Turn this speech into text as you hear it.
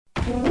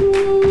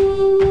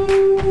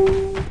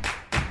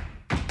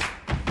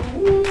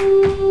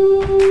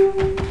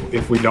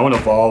If we don't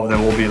evolve,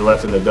 then we'll be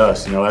left in the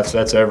dust. You know,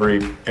 that's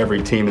every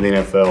team in the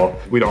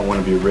NFL. We don't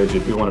want to be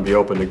rigid. We want to be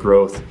open to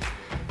growth,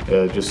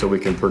 just so we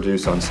can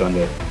produce on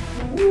Sunday.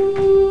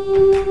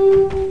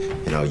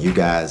 You know, you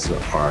guys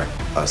are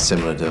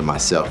similar to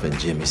myself and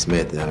Jimmy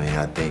Smith. I mean,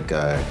 I think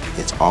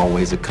it's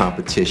always a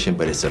competition,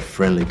 but it's a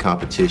friendly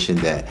competition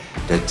that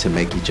to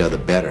make each other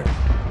better.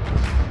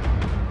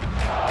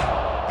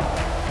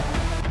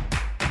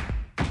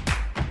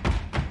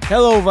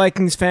 Hello,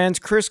 Vikings fans.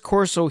 Chris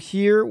Corso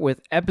here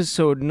with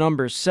episode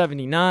number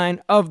 79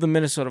 of the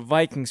Minnesota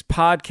Vikings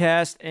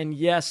podcast. And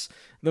yes,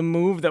 the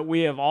move that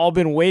we have all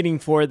been waiting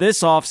for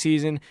this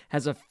offseason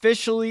has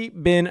officially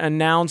been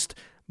announced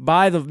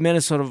by the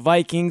Minnesota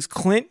Vikings.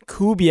 Klint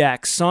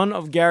Kubiak, son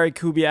of Gary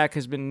Kubiak,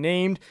 has been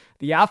named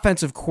the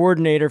offensive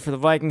coordinator for the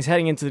Vikings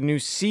heading into the new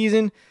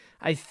season.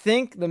 I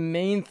think the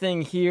main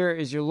thing here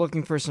is you're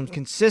looking for some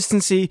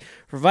consistency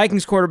for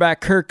Vikings quarterback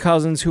Kirk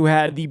Cousins, who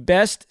had the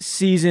best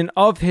season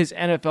of his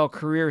NFL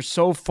career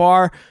so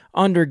far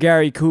under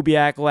Gary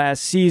Kubiak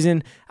last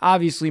season.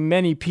 Obviously,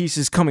 many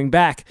pieces coming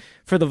back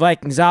for the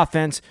Vikings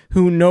offense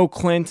who know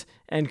Klint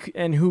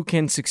and who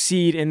can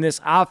succeed in this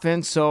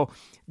offense. So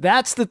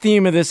that's the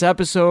theme of this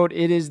episode.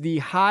 It is the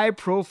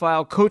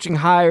high-profile coaching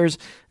hires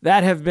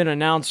that have been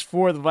announced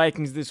for the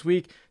Vikings this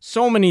week.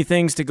 So many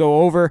things to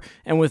go over.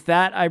 And with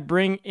that, I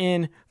bring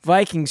in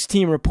Vikings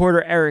team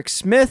reporter Eric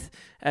Smith,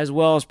 as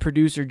well as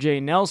producer Jay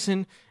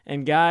Nelson.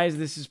 And guys,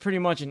 this is pretty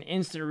much an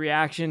instant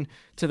reaction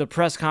to the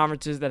press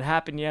conferences that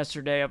happened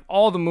yesterday of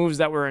all the moves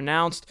that were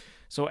announced.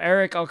 So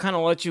Eric, I'll kind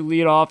of let you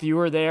lead off. You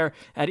were there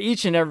at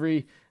each and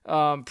every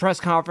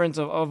press conference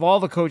of all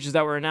the coaches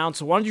that were announced.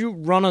 So why don't you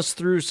run us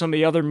through some of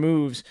the other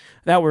moves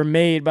that were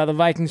made by the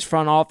Vikings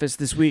front office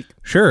this week?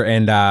 Sure,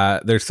 and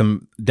there's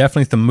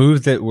definitely some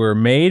moves that were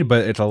made,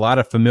 but it's a lot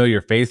of familiar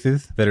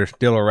faces that are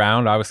still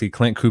around. Obviously,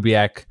 Klint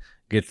Kubiak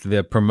gets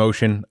the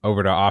promotion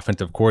over to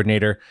offensive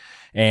coordinator,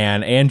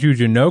 and Andrew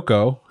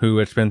Janocko, who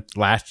had spent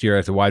last year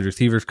as a wide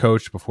receivers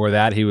coach. Before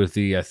that, he was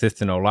the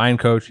assistant O-line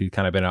coach. He's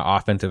kind of been an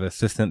offensive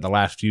assistant the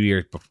last few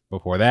years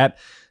before that.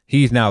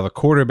 He's now the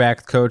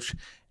quarterback coach.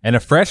 And a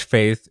fresh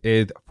face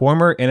is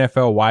former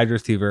NFL wide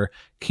receiver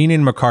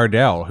Keenan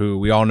McCardell, who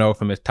we all know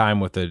from his time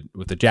with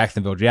the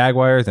Jacksonville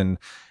Jaguars and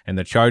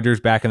the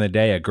Chargers back in the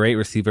day, a great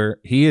receiver.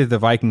 He is the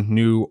Vikings'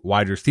 new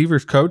wide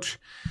receivers coach.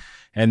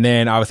 And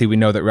then obviously we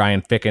know that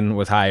Ryan Ficken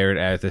was hired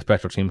as the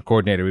special teams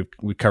coordinator.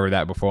 We covered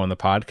that before on the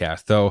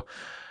podcast. So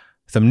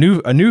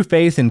a new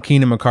face in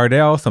Keenan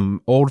McCardell,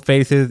 some old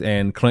faces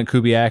and Klint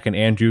Kubiak and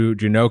Andrew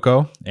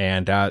Janocko.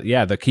 And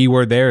the key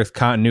word there is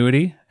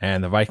continuity,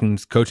 and the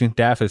Vikings coaching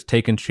staff has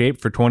taken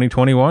shape for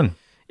 2021.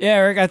 Yeah,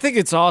 Eric, I think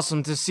it's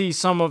awesome to see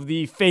some of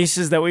the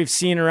faces that we've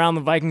seen around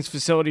the Vikings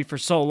facility for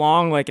so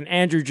long, like an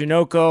Andrew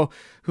Janocko,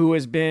 who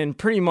has been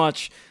pretty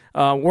much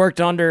worked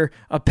under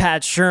a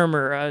Pat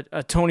Shurmur,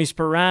 a Tony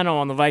Sparano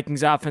on the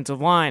Vikings offensive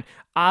line.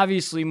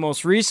 Obviously,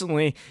 most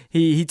recently,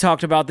 he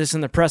talked about this in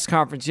the press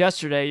conference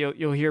yesterday.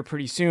 You'll hear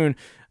pretty soon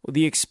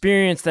the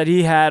experience that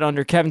he had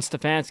under Kevin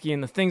Stefanski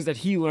and the things that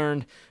he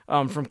learned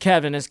from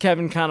Kevin, as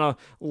Kevin kind of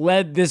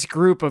led this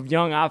group of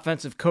young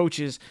offensive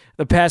coaches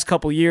the past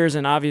couple years,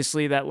 and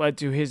obviously that led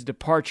to his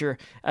departure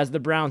as the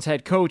Browns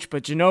head coach.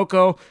 But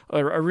Janocko,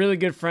 a really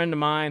good friend of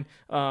mine,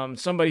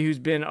 somebody who's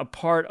been a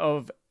part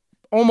of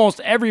almost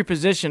every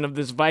position of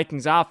this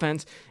Vikings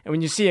offense. And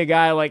when you see a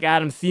guy like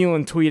Adam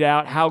Thielen tweet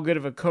out how good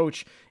of a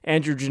coach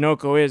Andrew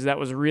Janocko is, that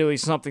was really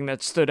something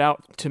that stood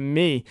out to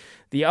me.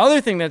 The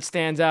other thing that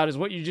stands out is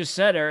what you just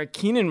said, Eric.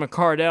 Keenan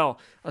McCardell,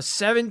 a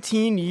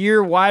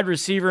 17-year wide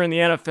receiver in the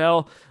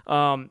NFL.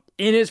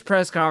 In his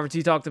press conference,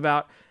 he talked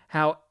about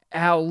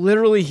how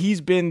literally he's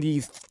been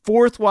the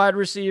fourth wide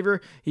receiver,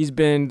 he's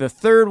been the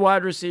third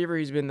wide receiver,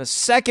 he's been the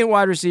second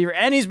wide receiver,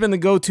 and he's been the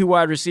go-to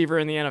wide receiver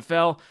in the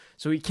NFL.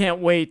 So he can't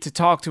wait to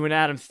talk to an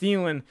Adam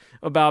Thielen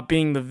about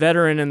being the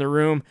veteran in the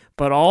room,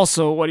 but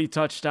also what he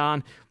touched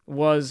on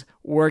was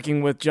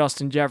working with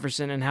Justin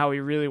Jefferson and how he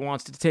really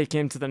wants to take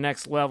him to the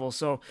next level.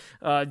 So,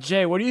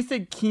 Jay, what do you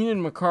think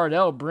Keenan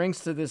McCardell brings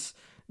to this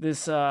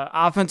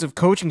offensive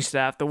coaching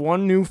staff, the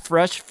one new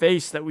fresh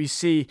face that we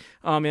see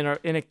in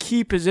a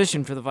key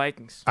position for the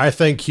Vikings? I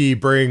think he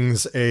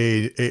brings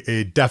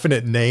a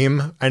definite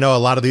name. I know a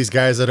lot of these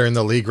guys that are in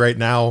the league right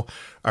now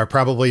are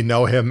probably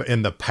know him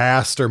in the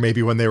past or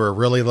maybe when they were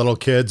really little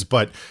kids.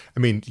 But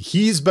I mean,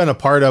 he's been a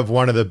part of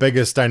one of the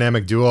biggest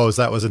dynamic duos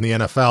that was in the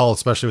NFL,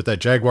 especially with that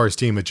Jaguars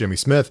team with Jimmy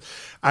Smith.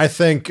 I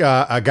think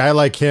a guy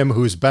like him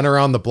who's been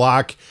around the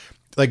block,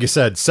 like you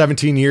said,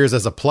 17 years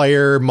as a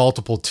player,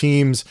 multiple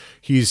teams.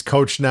 He's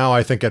coached now,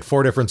 I think, at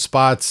 4 different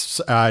spots,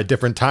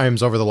 different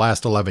times over the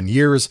last 11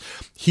 years.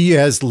 He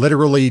has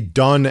literally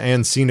done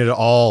and seen it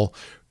all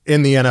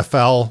in the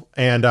NFL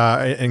and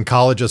in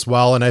college as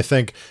well. And I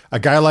think a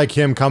guy like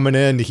him coming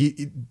in,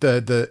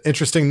 the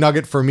interesting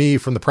nugget for me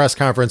from the press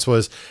conference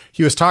was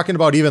he was talking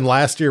about even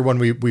last year when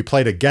we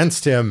played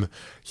against him,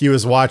 he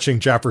was watching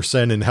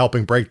Jefferson and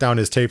helping break down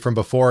his tape from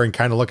before and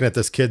kind of looking at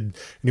this kid. And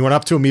he went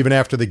up to him even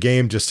after the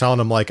game, just telling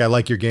him like, I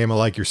like your game. I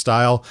like your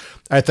style.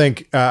 I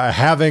think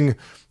having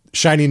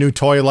shiny new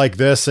toy like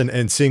this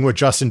and seeing what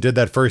Justin did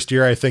that first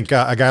year, I think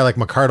a guy like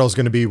McCardle is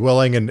going to be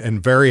willing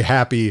and very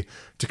happy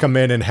to come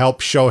in and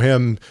help show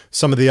him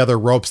some of the other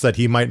ropes that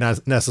he might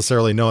not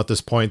necessarily know at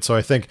this point. So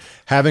I think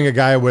having a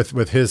guy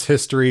with his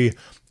history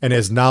and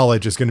his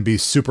knowledge is going to be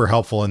super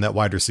helpful in that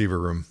wide receiver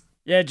room.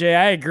 Yeah, Jay,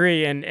 I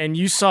agree. And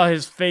you saw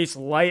his face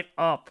light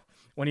up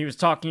when he was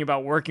talking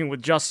about working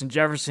with Justin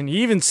Jefferson.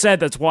 He even said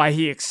that's why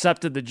he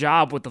accepted the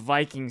job with the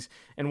Vikings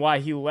and why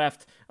he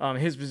left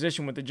his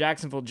position with the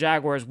Jacksonville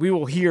Jaguars. We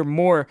will hear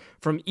more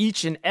from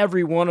each and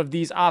every one of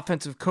these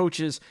offensive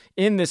coaches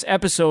in this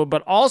episode,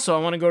 but also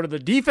I want to go to the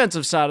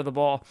defensive side of the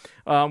ball,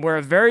 where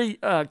a very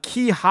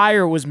key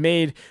hire was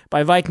made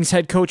by Vikings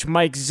head coach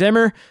Mike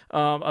Zimmer,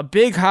 a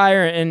big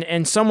hire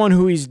and someone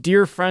who he's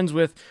dear friends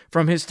with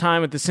from his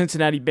time with the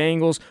Cincinnati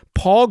Bengals,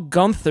 Paul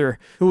Guenther,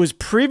 who was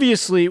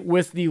previously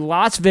with the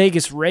Las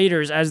Vegas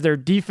Raiders as their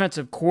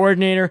defensive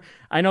coordinator.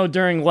 I know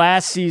during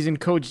last season,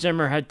 Coach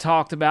Zimmer had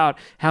talked about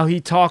how he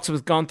talks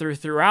with Guenther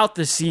throughout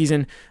the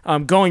season,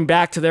 going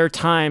back to their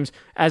times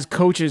as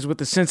coaches with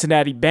the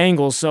Cincinnati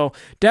Bengals. So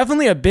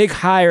definitely a big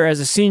hire as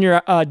a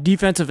senior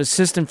defensive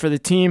assistant for the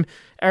team.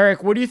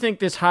 Eric, what do you think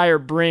this hire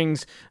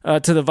brings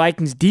to the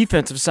Vikings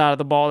defensive side of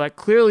the ball that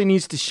clearly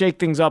needs to shake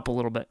things up a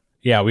little bit?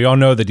 Yeah, we all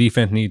know the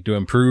defense needs to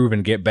improve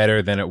and get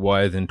better than it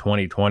was in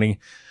 2020,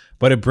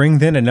 but it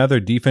brings in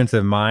another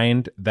defensive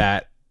mind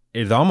that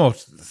is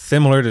almost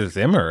similar to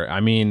Zimmer.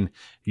 I mean,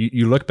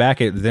 you look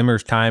back at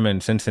Zimmer's time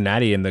in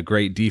Cincinnati and the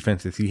great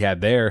defenses he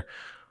had there.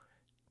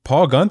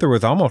 Paul Guenther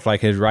was almost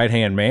like his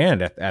right-hand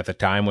man at the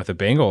time with the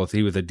Bengals.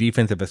 He was a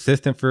defensive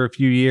assistant for a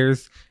few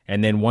years,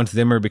 and then once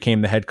Zimmer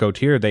became the head coach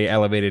here, they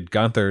elevated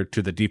Guenther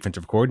to the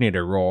defensive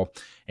coordinator role,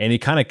 and he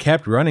kind of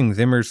kept running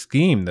Zimmer's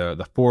scheme,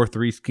 the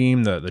 4-3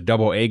 scheme, the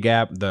double A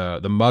gap, the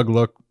mug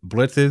look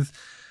blitzes.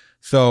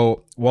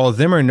 So while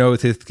Zimmer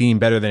knows his scheme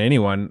better than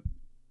anyone,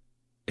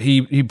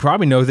 he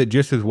probably knows it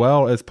just as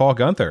well as Paul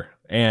Guenther,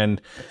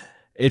 and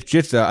it's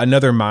just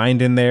another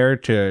mind in there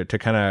to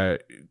kind of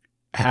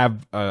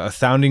have a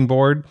sounding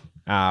board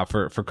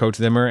for Coach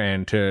Zimmer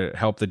and to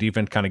help the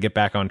defense kind of get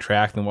back on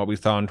track than what we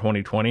saw in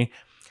 2020.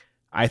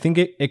 I think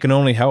it can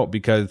only help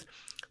because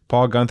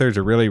Paul Guenther is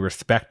a really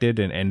respected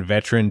and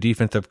veteran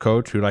defensive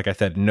coach who, like I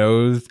said,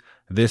 knows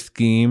this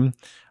scheme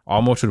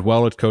almost as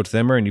well as Coach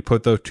Zimmer, and you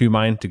put those two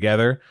minds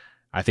together,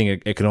 I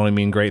think it can only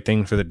mean great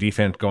things for the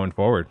defense going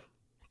forward.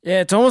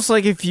 Yeah, it's almost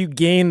like if you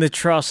gain the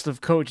trust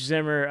of Coach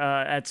Zimmer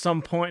at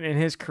some point in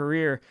his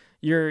career,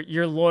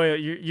 you're loyal.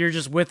 You're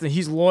just with him.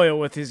 He's loyal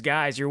with his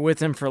guys. You're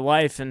with him for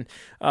life. And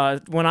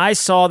when I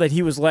saw that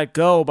he was let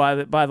go by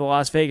the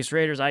Las Vegas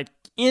Raiders, I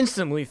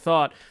instantly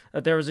thought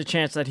that there was a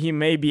chance that he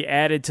may be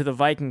added to the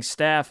Vikings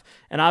staff.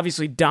 And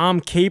obviously, Dom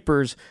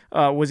Capers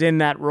was in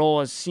that role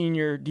as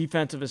senior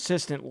defensive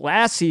assistant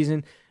last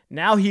season.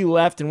 Now he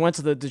left and went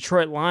to the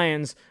Detroit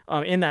Lions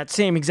in that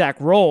same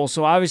exact role.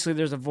 So obviously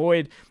there's a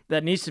void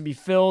that needs to be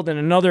filled, and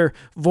another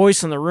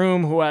voice in the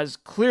room who has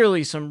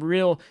clearly some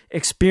real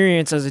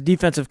experience as a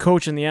defensive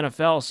coach in the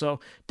NFL. So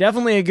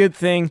definitely a good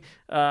thing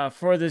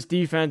for this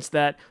defense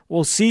that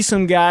we'll see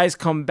some guys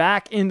come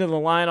back into the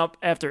lineup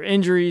after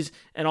injuries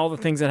and all the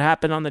things that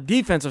happened on the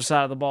defensive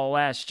side of the ball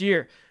last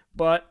year.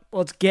 But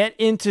let's get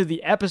into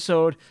the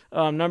episode,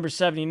 number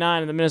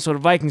 79 of the Minnesota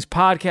Vikings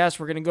podcast.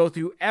 We're going to go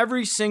through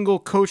every single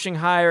coaching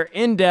hire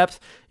in depth.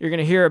 You're going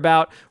to hear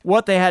about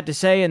what they had to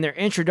say in their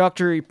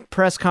introductory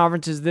press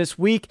conferences this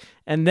week.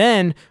 And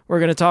then we're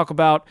going to talk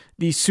about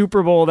the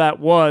Super Bowl that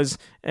was.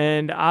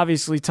 And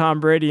obviously Tom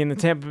Brady and the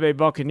Tampa Bay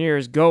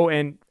Buccaneers go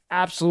and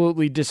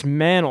absolutely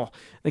dismantle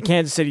the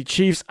Kansas City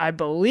Chiefs. I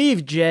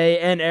believe Jay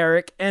and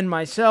Eric and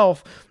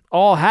myself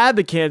all had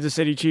the Kansas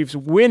City Chiefs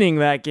winning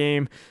that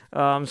game.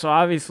 So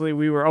obviously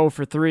we were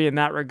 0-for-3 in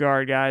that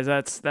regard, guys.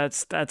 That's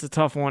a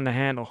tough one to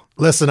handle.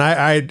 Listen,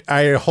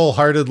 I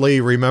wholeheartedly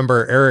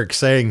remember Eric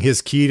saying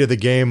his key to the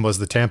game was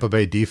the Tampa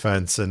Bay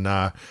defense, and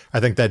I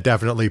think that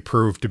definitely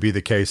proved to be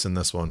the case in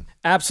this one.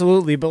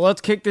 Absolutely, but let's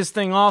kick this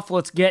thing off.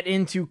 Let's get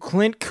into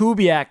Klint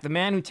Kubiak, the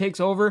man who takes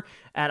over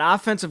at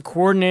offensive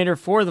coordinator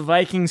for the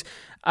Vikings.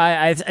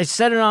 I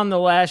said it on the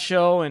last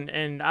show,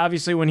 and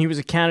obviously when he was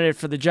a candidate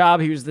for the job,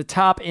 he was the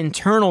top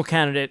internal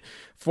candidate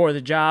for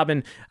the job,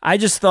 and I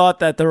just thought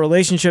that the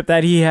relationship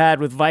that he had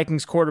with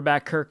Vikings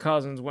quarterback Kirk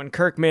Cousins, when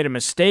Kirk made a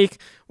mistake,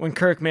 when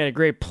Kirk made a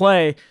great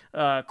play,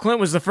 Klint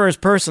was the first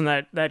person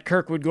that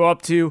Kirk would go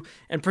up to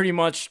and pretty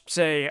much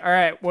say, all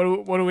right,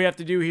 what do we have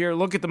to do here?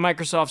 Look at the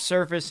Microsoft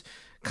Surface.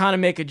 kind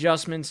of make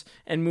adjustments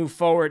and move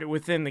forward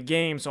within the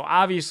game. So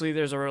obviously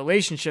there's a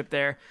relationship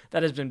there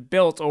that has been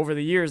built over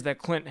the years that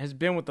Clint has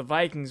been with the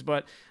Vikings.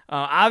 But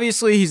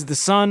obviously he's the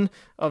son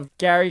of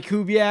Gary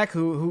Kubiak,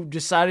 who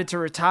decided to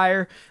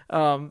retire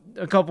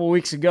a couple of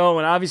weeks ago.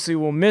 And obviously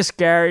we'll miss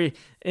Gary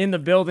in the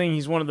building.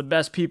 He's one of the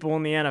best people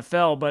in the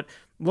NFL. But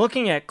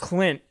looking at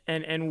Clint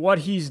and what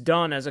he's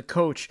done as a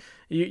coach,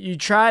 you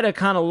try to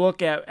kind of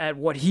look at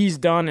what he's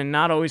done and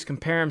not always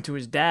compare him to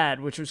his dad,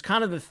 which was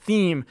kind of the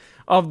theme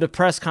of the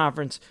press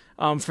conference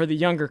for the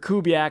younger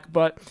Kubiak.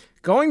 But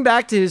going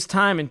back to his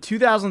time in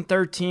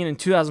 2013 and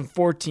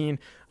 2014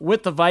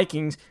 with the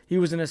Vikings, he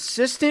was an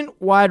assistant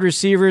wide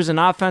receivers and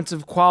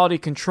offensive quality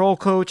control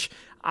coach.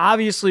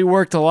 Obviously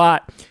worked a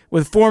lot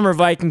with former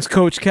Vikings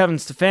coach Kevin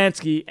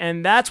Stefanski,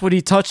 and that's what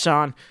he touched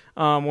on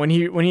when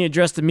he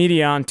addressed the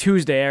media on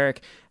Tuesday,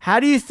 Eric. How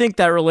do you think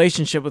that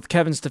relationship with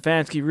Kevin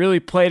Stefanski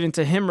really played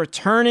into him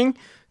returning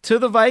to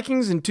the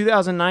Vikings in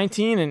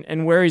 2019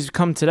 and where he's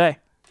come today?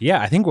 Yeah,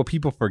 I think what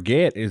people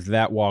forget is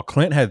that while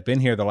Clint has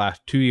been here the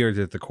last 2 years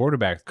as the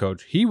quarterback's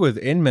coach, he was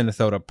in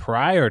Minnesota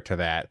prior to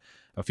that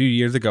a few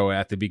years ago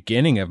at the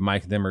beginning of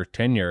Mike Zimmer's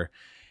tenure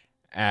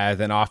as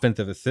an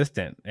offensive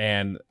assistant.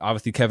 And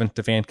obviously Kevin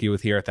Stefanski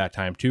was here at that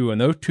time too.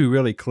 And those two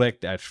really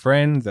clicked as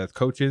friends, as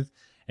coaches.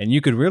 And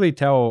you could really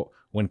tell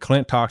when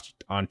Clint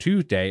talked on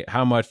Tuesday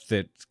how much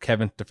that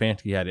Kevin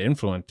Stefanski had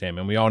influenced him.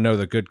 And we all know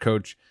the good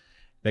coach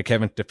that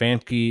Kevin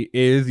Stefanski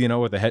is,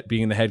 with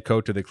being the head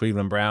coach of the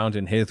Cleveland Browns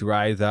and his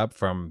rise up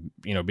from,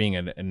 being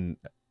an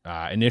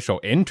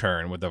initial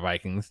intern with the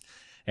Vikings.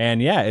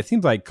 And yeah, it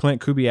seems like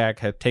Clint Kubiak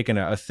has taken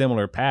a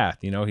similar path.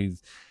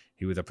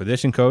 He was a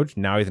position coach.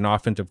 Now he's an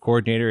offensive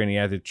coordinator, and he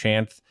has a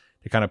chance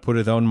to kind of put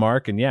his own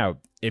mark. And yeah,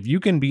 if you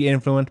can be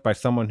influenced by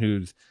someone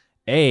who's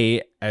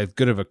A, as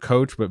good of a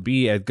coach, but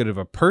B, as good of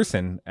a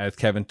person as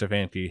Kevin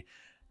Stefanski,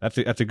 that's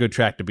a good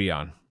track to be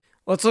on.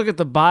 Let's look at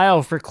the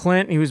bio for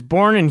Clint. He was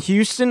born in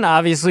Houston,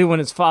 obviously, when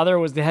his father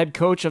was the head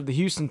coach of the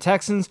Houston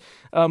Texans.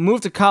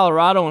 Moved to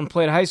Colorado and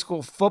played high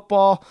school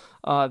football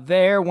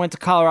there. Went to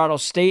Colorado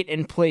State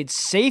and played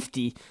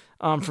safety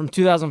from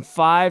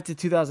 2005 to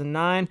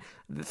 2009.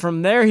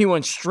 From there, he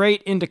went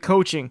straight into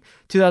coaching.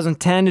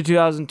 2010 to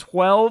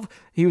 2012,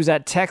 he was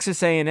at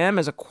Texas A&M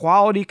as a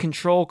quality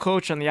control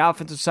coach on the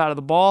offensive side of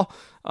the ball,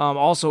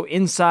 also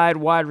inside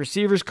wide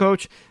receivers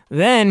coach.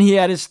 Then he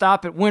had his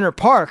stop at Winter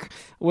Park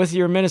with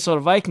your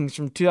Minnesota Vikings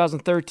from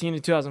 2013 to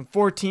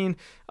 2014.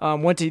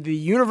 Went to the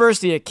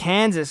University of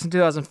Kansas in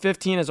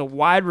 2015 as a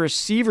wide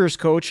receivers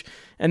coach.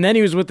 And then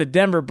he was with the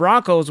Denver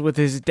Broncos with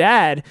his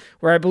dad,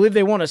 where I believe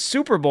they won a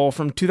Super Bowl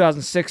from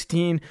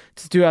 2016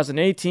 to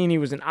 2018. He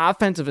was an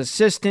offensive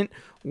assistant,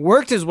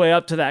 worked his way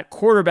up to that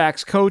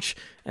quarterback's coach,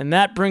 and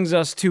that brings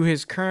us to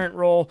his current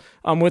role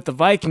with the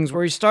Vikings,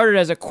 where he started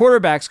as a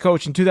quarterback's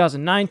coach in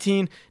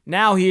 2019.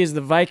 Now he is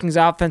the Vikings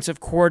offensive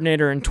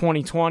coordinator in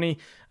 2020.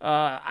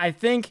 I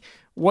think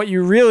what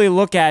you really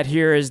look at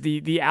here is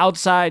the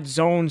outside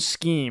zone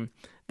scheme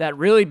that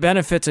really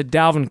benefits a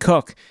Dalvin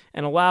Cook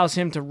and allows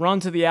him to run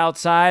to the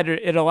outside.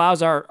 It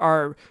allows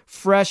our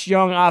fresh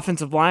young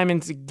offensive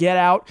linemen to get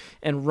out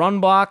and run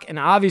block, and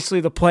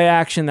obviously the play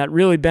action that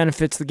really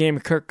benefits the game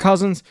of Kirk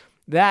Cousins.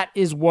 That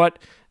is what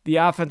the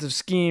offensive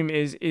scheme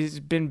is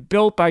been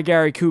built by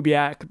Gary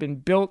Kubiak, been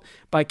built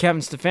by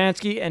Kevin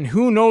Stefanski, and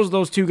who knows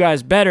those two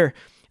guys better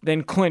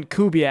than Clint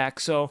Kubiak.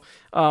 So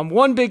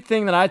one big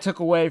thing that I took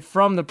away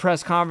from the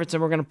press conference,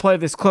 and we're going to play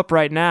this clip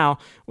right now,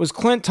 was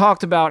Clint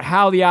talked about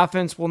how the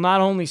offense will not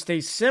only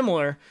stay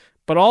similar,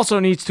 but also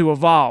needs to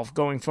evolve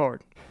going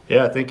forward.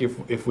 Yeah, I think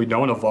if we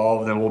don't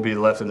evolve, then we'll be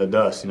left in the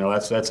dust.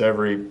 That's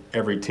every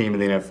team in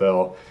the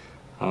NFL.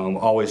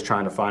 Always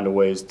trying to find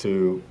ways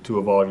to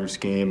evolve your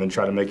scheme and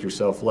try to make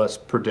yourself less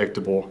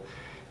predictable.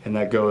 And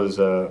that goes,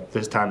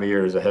 this time of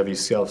year is a heavy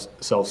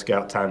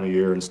self-scout time of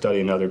year and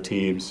studying other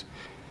teams.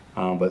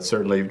 But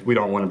certainly we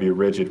don't want to be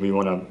rigid. We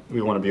want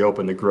to be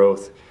open to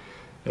growth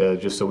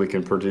just so we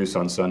can produce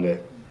on Sunday.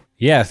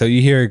 Yeah, so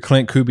you hear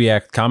Clint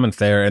Kubiak's comments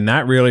there, and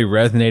that really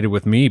resonated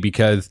with me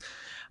because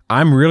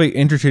I'm really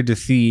interested to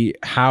see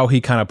how he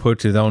kind of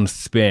puts his own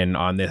spin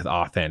on this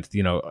offense.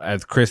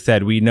 As Chris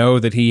said, we know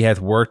that he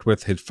has worked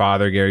with his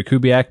father, Gary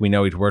Kubiak. We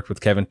know he's worked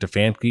with Kevin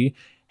Stefanski,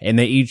 and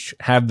they each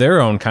have their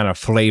own kind of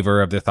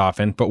flavor of this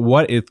offense. But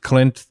what is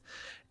Clint's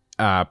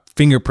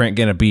fingerprint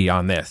going to be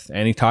on this?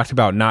 And he talked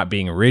about not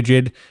being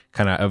rigid,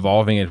 kind of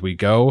evolving as we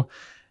go.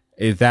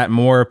 Is that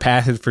more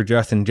passes for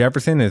Justin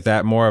Jefferson? Is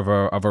that more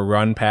of a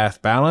run pass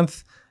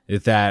balance?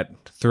 Is that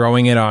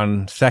throwing it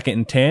on 2nd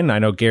and 10? I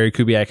know Gary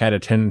Kubiak had a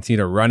tendency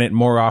to run it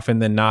more often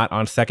than not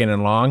on 2nd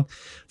and long.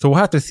 So we'll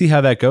have to see how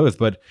that goes.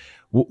 But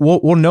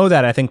we'll know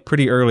that, I think,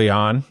 pretty early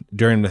on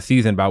during the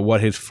season about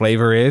what his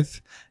flavor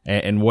is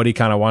and what he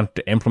kind of wants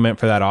to implement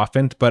for that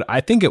offense. But I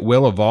think it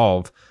will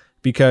evolve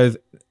because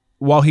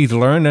while he's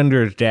learned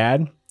under his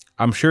dad,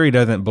 I'm sure he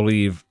doesn't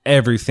believe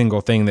every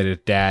single thing that his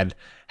dad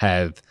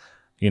has,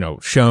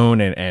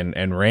 shown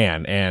and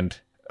ran. And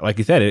like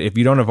you said, if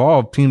you don't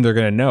evolve, teams are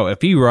going to know.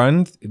 If he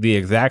runs the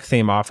exact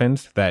same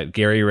offense that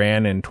Gary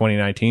ran in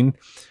 2019,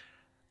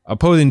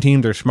 opposing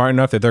teams are smart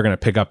enough that they're going to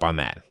pick up on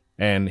that.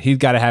 And he's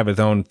got to have his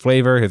own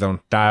flavor, his own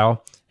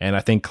style. And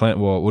I think Clint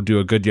will do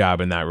a good job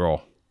in that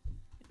role.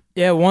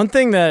 Yeah, one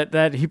thing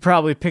that he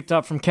probably picked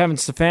up from Kevin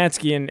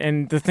Stefanski,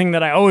 and the thing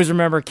that I always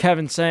remember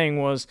Kevin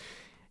saying was,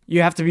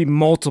 you have to be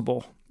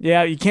multiple.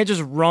 Yeah, you can't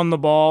just run the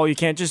ball. You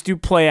can't just do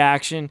play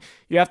action.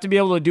 You have to be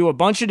able to do a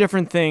bunch of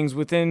different things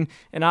within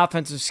an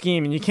offensive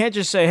scheme. And you can't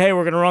just say, hey,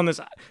 we're going to run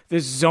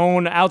this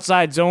zone,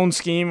 outside zone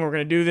scheme. We're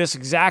going to do this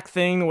exact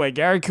thing the way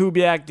Gary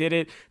Kubiak did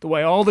it, the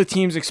way all the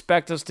teams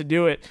expect us to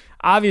do it.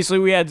 Obviously,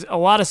 we had a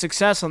lot of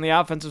success on the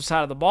offensive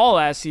side of the ball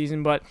last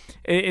season, but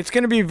it's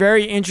going to be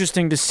very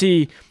interesting to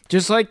see,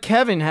 just like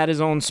Kevin had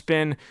his own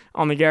spin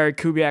on the Gary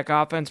Kubiak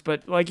offense.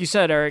 But like you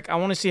said, Eric, I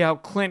want to see how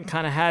Clint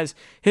kind of has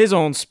his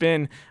own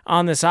spin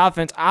on this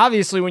offense.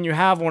 Obviously, when you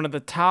have one of the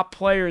top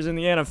players in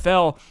the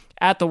NFL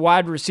at the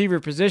wide receiver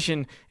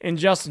position in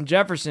Justin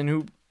Jefferson,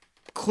 who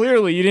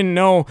clearly you didn't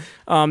know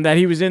that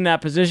he was in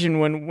that position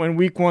when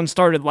week one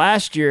started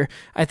last year,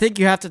 I think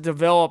you have to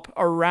develop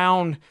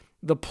around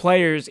the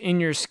players in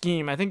your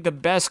scheme. I think the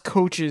best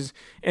coaches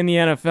in the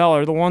NFL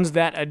are the ones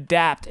that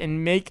adapt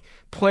and make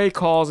play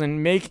calls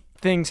and make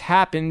things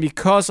happen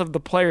because of the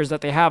players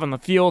that they have on the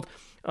field.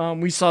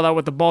 We saw that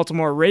with the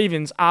Baltimore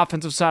Ravens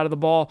offensive side of the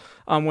ball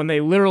when they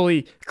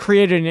literally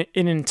created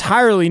an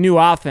entirely new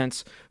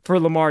offense for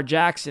Lamar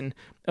Jackson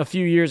a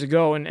few years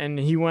ago, and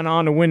he went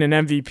on to win an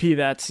MVP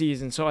that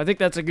season. So I think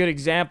that's a good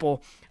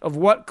example of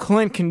what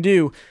Clint can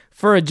do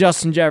for a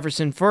Justin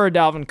Jefferson, for a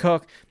Dalvin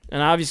Cook.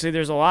 And obviously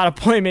there's a lot of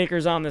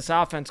playmakers on this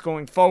offense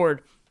going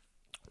forward.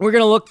 We're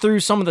going to look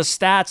through some of the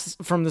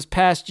stats from this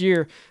past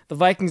year, the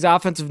Vikings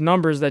offensive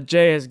numbers that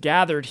Jay has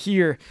gathered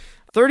here.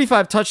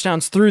 35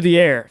 touchdowns through the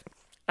air.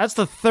 That's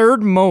the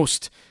third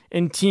most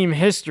in team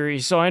history.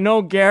 So I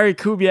know Gary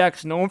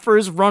Kubiak's known for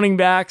his running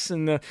backs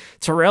and the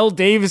Terrell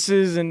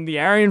Davises and the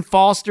Arian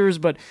Fosters,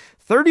 but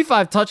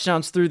 35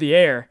 touchdowns through the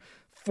air.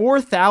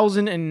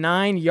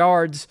 4,009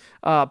 yards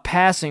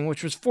passing,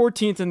 which was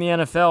 14th in the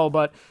NFL,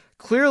 but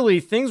clearly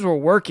things were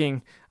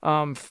working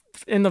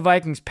in the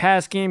Vikings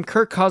pass game.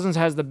 Kirk Cousins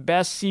has the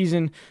best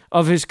season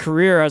of his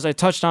career, as I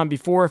touched on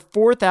before.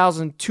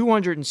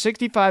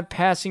 4,265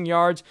 passing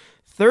yards,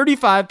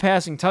 35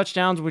 passing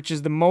touchdowns, which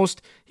is the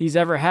most he's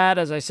ever had,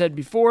 as I said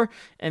before,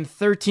 and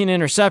 13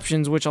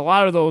 interceptions, which a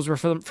lot of those were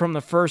from the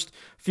first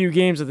few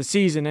games of the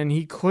season, and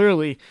he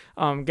clearly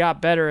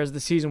got better as the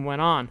season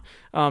went on.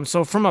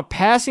 So from a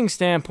passing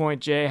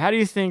standpoint, Jay, how do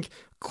you think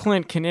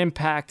Clint can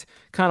impact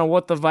kind of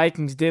what the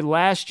Vikings did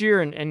last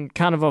year and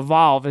kind of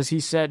evolve, as he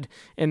said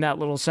in that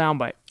little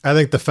soundbite? I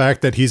think the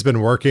fact that he's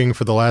been working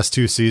for the last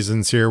 2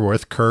 seasons here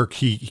with Kirk,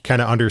 he kind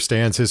of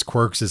understands his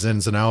quirks, his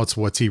ins and outs,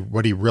 what he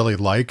really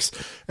likes.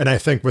 And I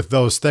think with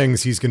those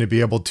things, he's going to be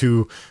able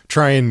to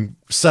try and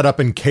set up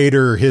and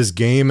cater his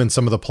game and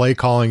some of the play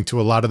calling to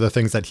a lot of the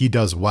things that he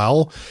does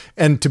well.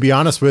 And to be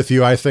honest with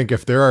you, I think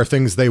if there are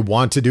things they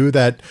want to do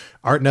that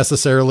aren't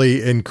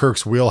necessarily in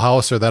Kirk's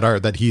wheelhouse or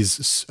that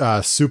he's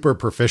super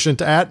proficient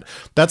at,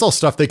 that's all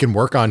stuff they can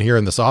work on here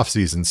in this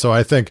offseason. So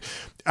I think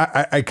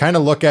I kind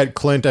of look at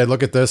Clint, I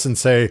look at this and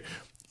say,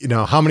 you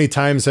know, how many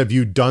times have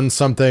you done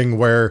something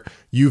where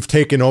you've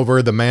taken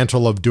over the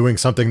mantle of doing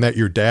something that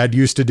your dad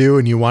used to do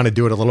and you want to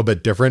do it a little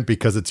bit different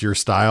because it's your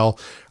style?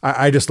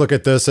 I just look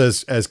at this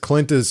as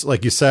Clint is,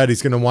 like you said,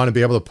 he's going to want to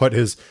be able to put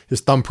his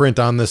thumbprint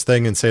on this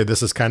thing and say,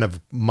 this is kind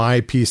of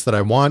my piece that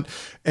I want.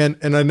 And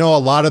I know a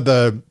lot of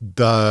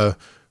the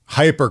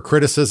hype or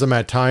criticism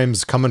at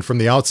times coming from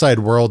the outside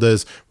world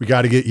is we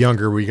got to get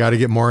younger, we got to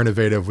get more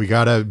innovative, we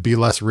got to be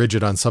less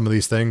rigid on some of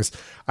these things.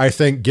 I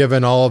think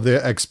given all of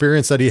the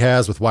experience that he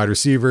has with wide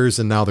receivers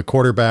and now the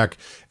quarterback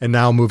and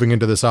now moving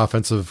into this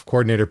offensive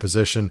coordinator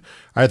position,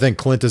 I think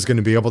Clint is going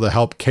to be able to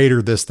help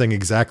cater this thing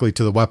exactly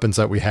to the weapons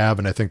that we have.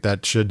 And I think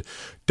that should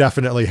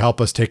definitely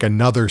help us take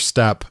another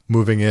step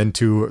moving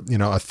into, you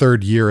know, a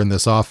third year in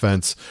this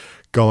offense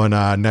going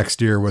next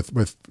year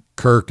with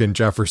Kirk and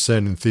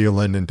Jefferson and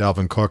Thielen and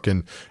Dalvin Cook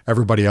and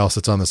everybody else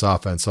that's on this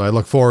offense. So I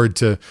look forward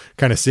to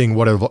kind of seeing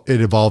what it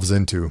evolves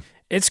into.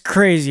 It's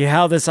crazy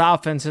how this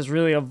offense has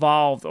really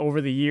evolved over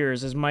the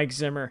years as Mike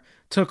Zimmer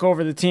took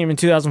over the team in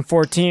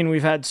 2014.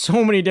 We've had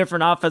so many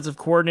different offensive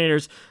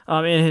coordinators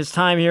in his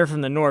time here,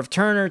 from the Norv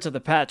Turner to the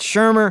Pat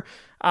Shurmur,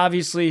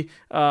 obviously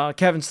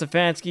Kevin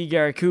Stefanski,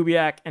 Gary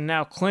Kubiak, and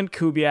now Clint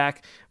Kubiak.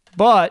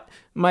 But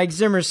Mike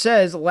Zimmer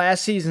says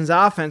last season's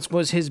offense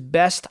was his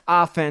best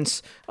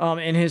offense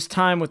in his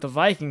time with the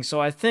Vikings. So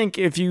I think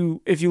if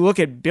you look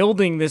at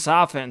building this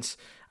offense,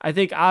 I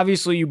think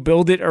obviously you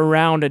build it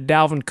around a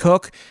Dalvin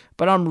Cook,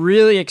 but I'm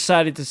really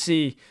excited to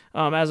see,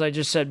 as I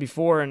just said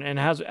before, and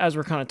as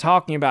we're kind of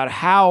talking about,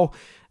 how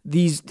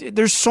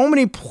there's so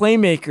many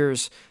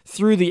playmakers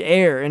through the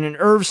air, and an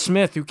Irv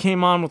Smith who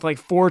came on with like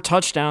 4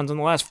 touchdowns in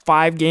the last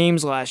 5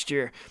 games last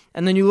year.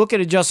 And then you look at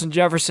a Justin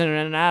Jefferson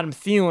and an Adam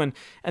Thielen,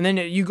 and then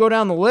you go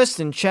down the list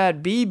and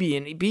Chad Beebe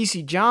and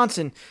B.C.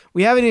 Johnson.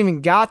 We haven't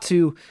even got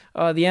to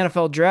the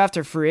NFL draft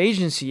or free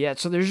agency yet.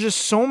 So there's just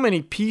so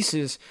many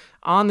pieces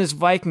on this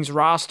Vikings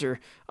roster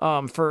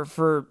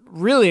for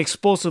really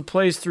explosive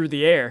plays through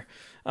the air.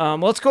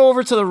 Let's go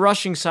over to the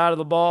rushing side of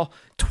the ball.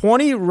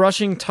 20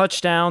 rushing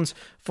touchdowns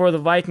for the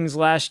Vikings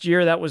last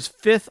year. That was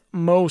 5th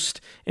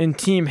most in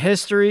team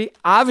history.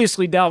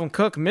 Obviously, Dalvin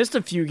Cook missed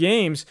a few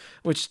games,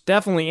 which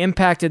definitely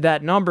impacted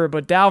that number,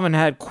 but Dalvin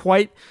had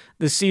quite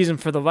the season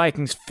for the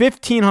Vikings.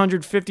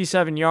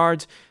 1,557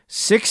 yards,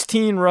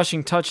 16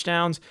 rushing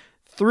touchdowns,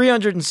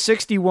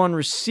 361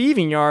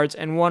 receiving yards,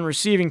 and 1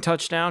 receiving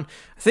touchdown.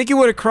 I think he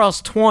would have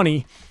crossed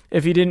 20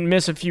 if he didn't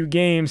miss a few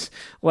games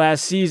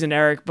last season,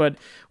 Eric. But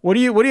what do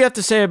you have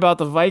to say about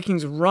the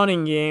Vikings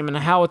running game and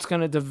how it's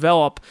going to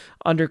develop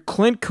under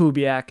Clint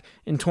Kubiak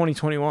in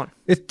 2021?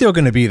 It's still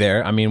going to be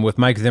there. I mean, with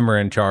Mike Zimmer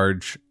in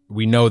charge,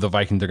 we know the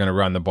Vikings are going to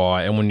run the ball.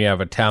 And when you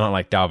have a talent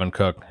like Dalvin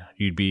Cook,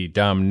 you'd be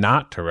dumb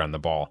not to run the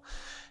ball.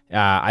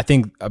 I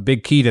think a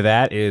big key to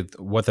that is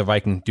what the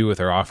Vikings do with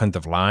their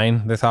offensive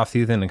line this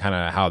offseason and kind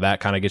of how that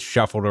kind of gets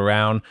shuffled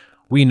around.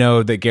 We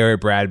know that Garrett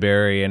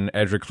Bradbury and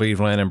Ezra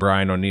Cleveland and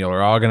Brian O'Neill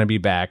are all going to be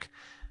back.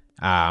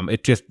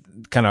 It just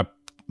kind of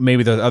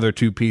maybe those other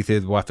 2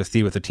 pieces, we'll have to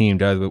see what the team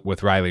does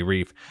with Riley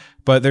Reif.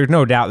 But there's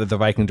no doubt that the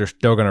Vikings are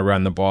still going to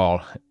run the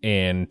ball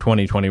in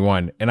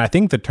 2021. And I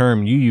think the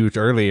term you used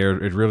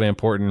earlier is really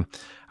important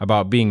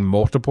about being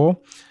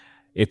multiple.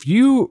 If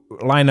you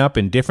line up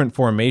in different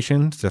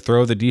formations to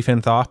throw the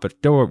defense off but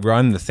still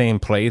run the same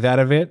plays out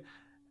of it,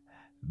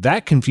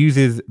 that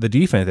confuses the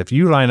defense. If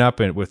you line up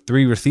with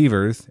 3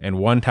 receivers and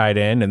 1 tight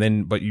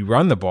end, but you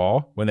run the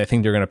ball when they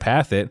think they're going to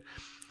pass it,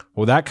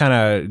 well, that kind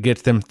of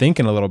gets them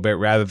thinking a little bit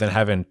rather than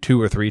having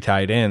 2 or 3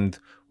 tight ends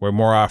where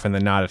more often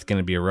than not it's going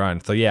to be a run.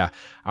 So yeah,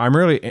 I'm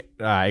really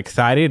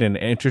excited and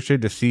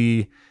interested to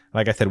see,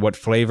 like I said, what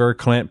flavor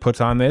Clint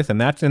puts on this, and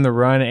that's in the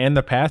run and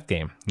the pass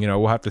game.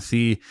 We'll have to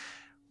see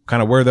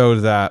kind of where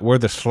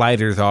the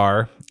sliders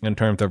are in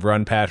terms of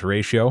run-pass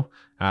ratio.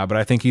 But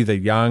I think he's a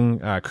young,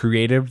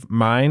 creative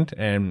mind,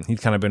 and he's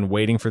kind of been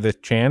waiting for this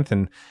chance,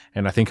 and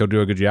I think he'll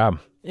do a good job.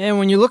 And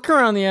when you look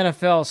around the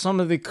NFL, some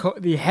of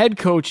the head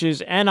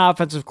coaches and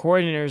offensive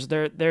coordinators,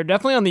 they're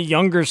definitely on the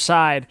younger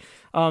side,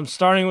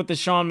 starting with the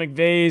Sean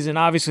McVays and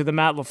obviously the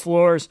Matt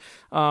LaFleur's,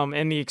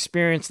 and the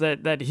experience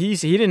that he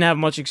didn't have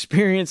much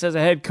experience as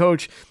a head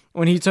coach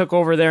when he took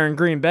over there in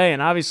Green Bay,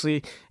 and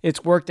obviously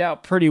it's worked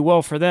out pretty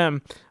well for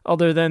them,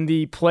 other than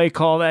the play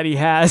call that he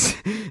has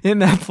in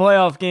that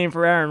playoff game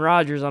for Aaron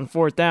Rodgers on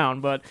 4th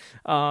down. But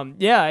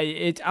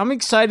I'm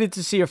excited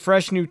to see a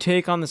fresh new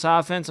take on this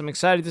offense. I'm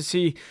excited to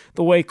see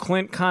the way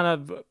Clint kind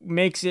of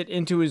makes it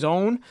into his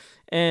own,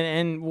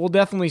 and we'll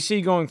definitely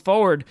see going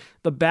forward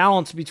the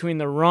balance between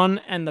the run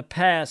and the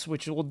pass,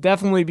 which will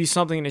definitely be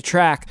something to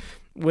track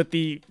with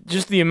the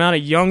amount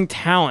of young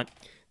talent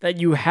that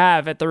you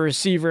have at the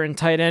receiver and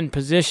tight end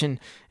position.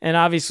 And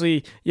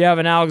obviously you have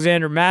an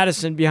Alexander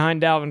Mattison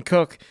behind Dalvin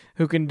Cook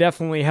who can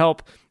definitely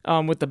help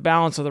with the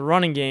balance of the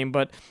running game.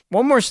 But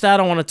one more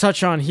stat I want to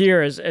touch on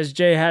here as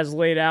Jay has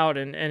laid out,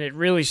 and it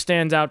really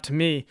stands out to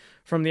me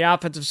from the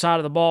offensive side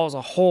of the ball as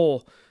a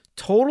whole.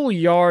 Total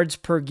yards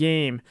per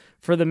game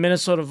for the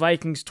Minnesota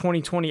Vikings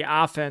 2020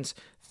 offense,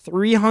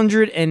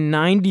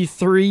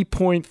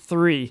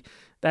 393.3.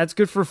 That's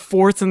good for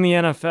 4th in the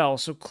NFL.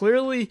 So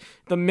clearly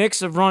the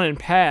mix of run and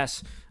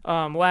pass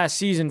last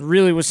season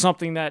really was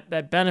something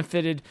that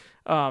benefited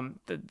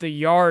the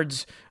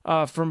yards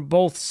from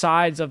both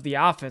sides of the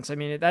offense. I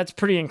mean, that's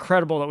pretty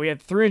incredible that we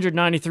had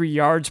 393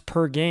 yards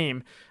per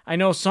game. I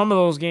know some of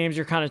those games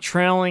you're kind of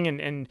trailing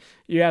and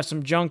you have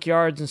some junk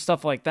yards and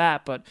stuff like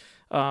that, but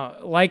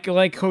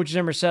like Coach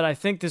Zimmer said, I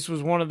think this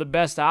was one of the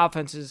best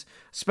offenses,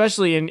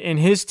 especially in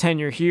his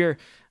tenure here.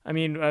 I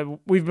mean,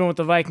 we've been with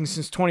the Vikings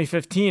since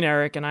 2015,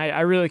 Eric, and I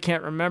really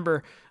can't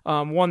remember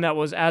one that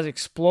was as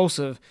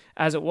explosive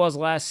as it was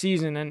last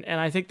season. And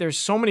I think there's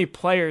so many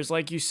players,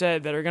 like you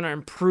said, that are going to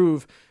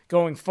improve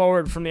going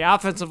forward from the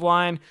offensive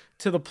line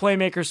to the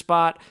playmaker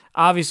spot.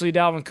 Obviously,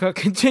 Dalvin Cook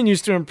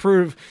continues to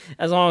improve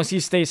as long as he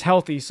stays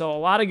healthy. So a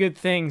lot of good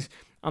things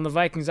on the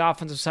Vikings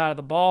offensive side of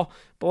the ball.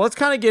 But let's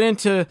kind of get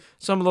into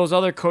some of those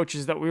other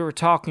coaches that we were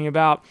talking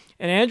about.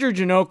 And Andrew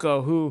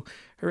Janocko, who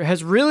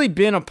has really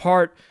been a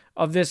part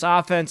of this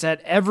offense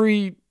at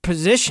every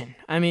position.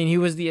 I mean, he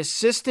was the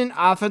assistant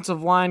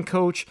offensive line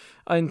coach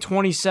in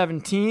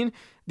 2017,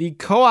 the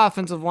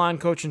co-offensive line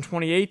coach in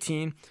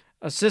 2018,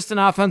 assistant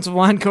offensive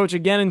line coach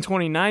again in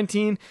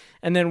 2019,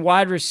 and then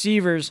wide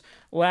receivers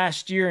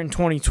last year in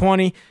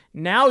 2020.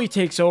 Now he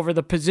takes over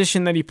the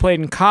position that he played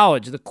in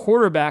college, the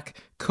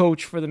quarterback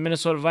coach for the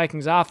Minnesota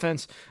Vikings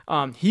offense.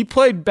 He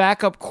played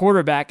backup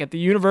quarterback at the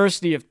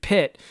University of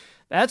Pitt.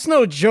 That's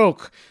no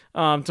joke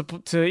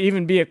to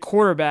even be a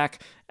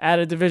quarterback at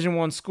a Division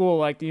I school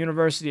like the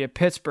University of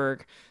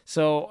Pittsburgh.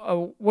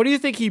 So what do you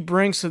think he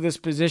brings to this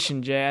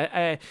position,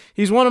 Jay?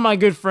 He's one of my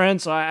good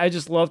friends, so I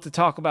just love to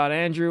talk about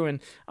Andrew, and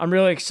I'm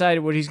really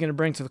excited what he's going to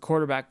bring to the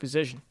quarterback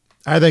position.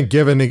 I think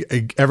given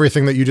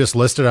everything that you just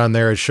listed on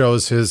there, it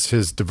shows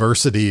his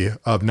diversity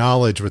of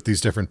knowledge with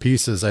these different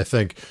pieces. I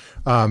think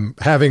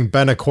having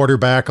been a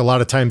quarterback, a lot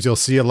of times you'll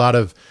see a lot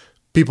of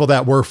people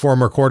that were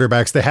former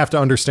quarterbacks, they have to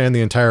understand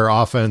the entire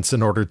offense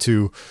in order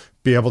to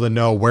be able to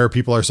know where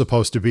people are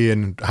supposed to be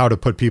and how to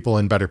put people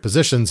in better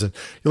positions. And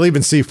you'll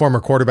even see former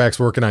quarterbacks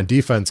working on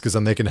defense because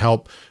then they can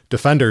help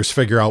defenders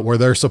figure out where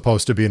they're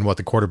supposed to be and what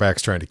the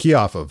quarterback's trying to key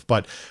off of.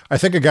 But I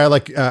think a guy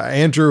like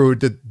Andrew,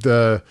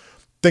 the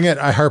thing that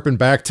I harpen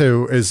back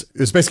to is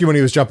basically when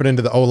he was jumping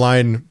into the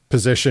O-line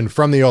position,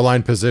 from the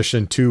O-line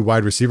position to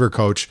wide receiver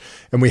coach.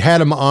 And we had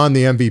him on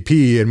the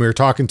MVP and we were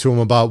talking to him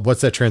about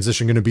what's that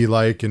transition going to be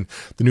like and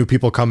the new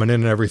people coming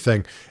in and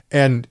everything.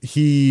 And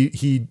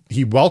he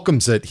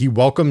welcomes it. He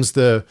welcomes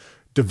the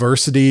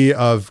diversity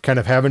of kind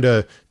of having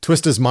to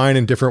twist his mind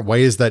in different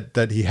ways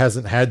that he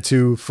hasn't had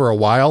to for a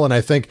while. And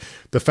I think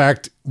the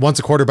fact once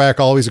a quarterback,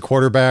 always a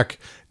quarterback,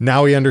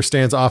 now he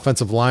understands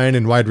offensive line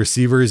and wide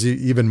receivers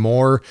even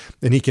more,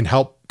 and he can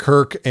help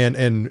Kirk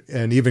and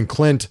even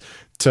Clint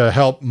to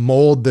help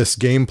mold this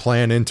game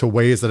plan into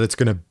ways that it's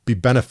going to be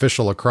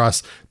beneficial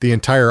across the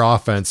entire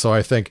offense. So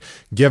I think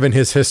given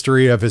his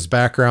history of his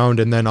background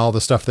and then all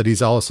the stuff that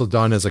he's also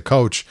done as a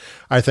coach,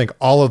 I think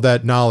all of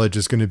that knowledge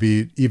is going to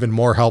be even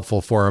more helpful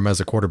for him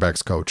as a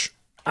quarterback's coach.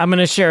 I'm going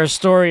to share a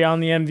story on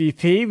the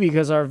MVP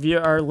because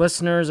our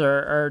listeners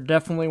are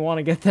definitely want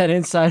to get that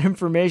inside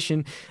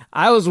information.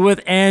 I was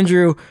with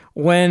Andrew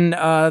when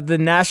the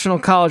National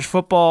College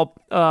Football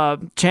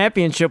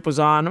Championship was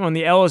on, when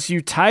the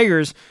LSU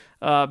Tigers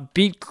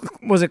beat,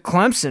 was it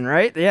Clemson,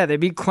 right? Yeah, they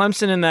beat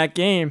Clemson in that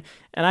game.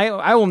 And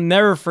I will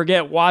never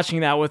forget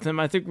watching that with him.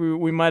 I think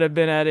we might have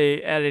been at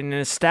an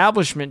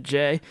establishment,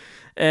 Jay,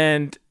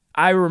 and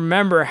I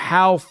remember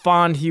how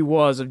fond he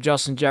was of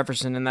Justin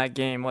Jefferson in that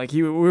game. Like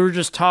we were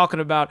just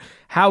talking about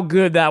how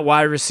good that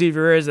wide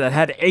receiver is that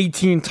had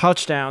 18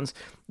 touchdowns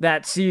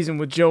that season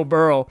with Joe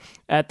Burrow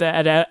at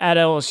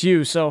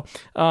LSU. So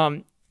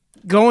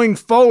going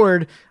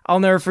forward, I'll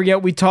never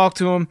forget we talked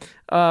to him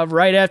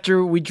right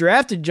after we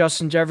drafted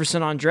Justin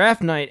Jefferson on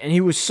draft night, and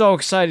he was so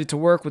excited to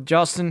work with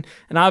Justin.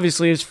 And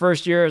obviously his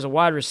first year as a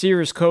wide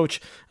receivers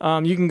coach,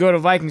 you can go to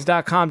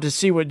Vikings.com to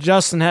see what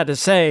Justin had to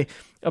say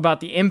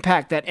about the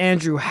impact that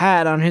Andrew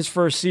had on his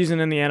first season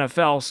in the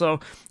NFL. So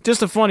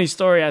just a funny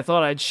story I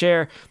thought I'd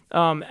share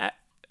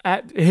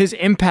at his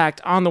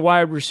impact on the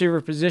wide receiver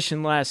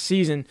position last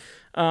season.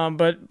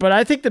 But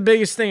I think the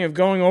biggest thing of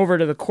going over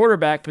to the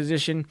quarterback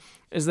position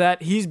is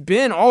that he's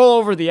been all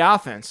over the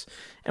offense.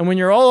 And when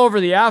you're all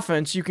over the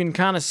offense, you can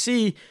kind of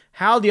see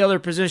how the other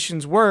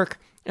positions work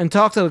and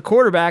talk to the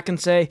quarterback and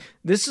say,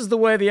 this is the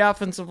way the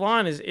offensive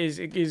line is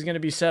going to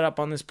be set up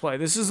on this play.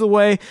 This is the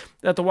way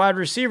that the wide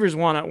receivers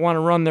want to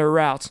run their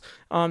routes.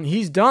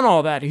 He's done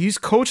all that. He's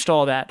coached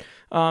all that.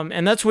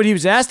 And that's what he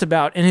was asked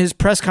about in his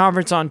press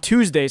conference on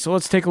Tuesday. So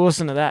let's take a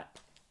listen to that.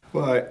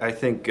 Well, I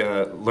think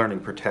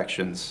learning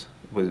protections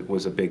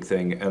was a big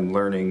thing, and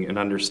learning and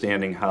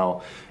understanding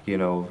how,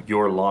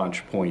 your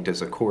launch point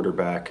as a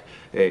quarterback,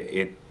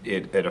 it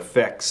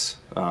affects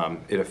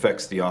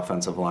the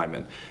offensive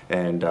lineman,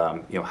 and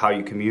how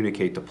you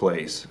communicate the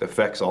plays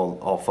affects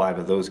all five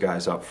of those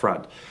guys up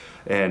front,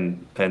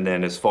 and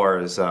then as far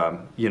as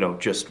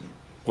just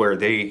where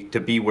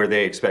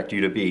they expect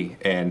you to be,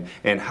 and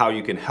how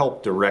you can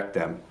help direct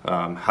them,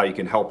 how you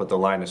can help at the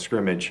line of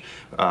scrimmage,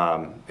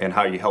 and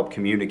how you help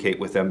communicate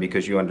with them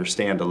because you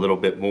understand a little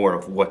bit more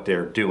of what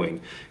they're doing.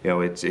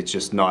 It's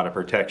just not a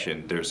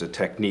protection. There's a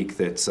technique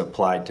that's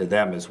applied to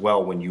them as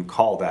well when you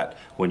call that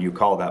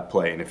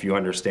play, and if you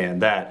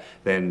understand that,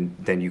 then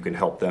you can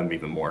help them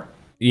even more.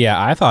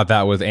 Yeah, I thought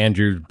that was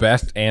Andrew's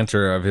best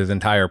answer of his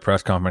entire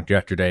press conference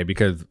yesterday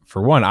because,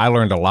 for one, I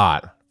learned a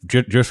lot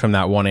just from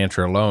that one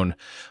answer alone.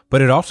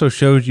 But it also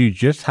shows you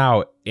just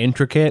how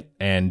intricate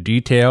and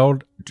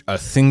detailed a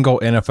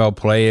single NFL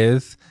play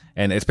is,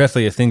 and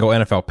especially a single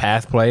NFL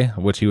pass play,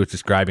 which he was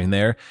describing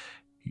there.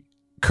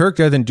 Kirk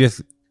doesn't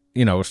just,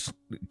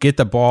 get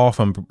the ball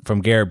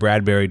from Garrett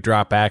Bradbury,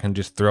 drop back, and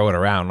just throw it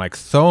around. Like,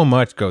 so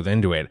much goes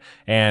into it.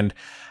 And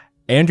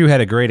Andrew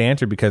had a great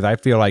answer because I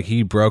feel like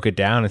he broke it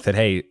down and said,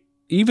 hey,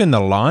 even the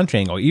launch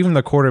angle, even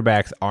the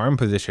quarterback's arm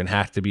position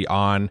has to be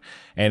on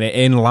and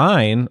in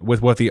line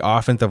with what the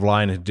offensive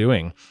line is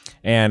doing.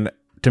 And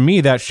to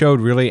me, that showed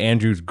really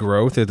Andrew's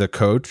growth as a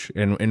coach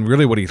and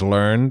really what he's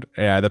learned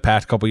the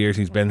past couple years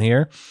he's been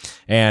here.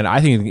 And I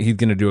think he's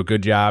going to do a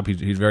good job.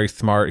 He's very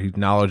smart. He's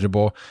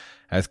knowledgeable.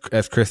 As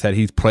Chris said,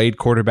 he's played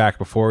quarterback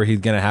before. He's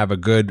going to have a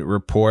good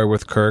rapport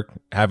with Kirk,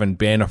 having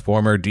been a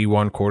former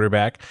D1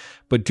 quarterback.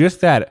 But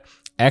just that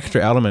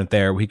extra element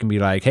there, we can be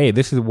like, hey,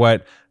 this is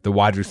what the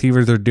wide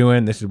receivers are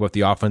doing. This is what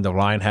the offensive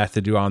line has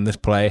to do on this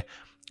play.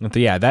 And so,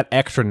 yeah, that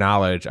extra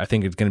knowledge, I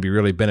think, is going to be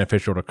really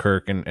beneficial to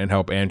Kirk and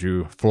help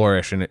Andrew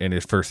flourish in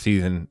his first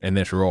season in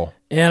this role.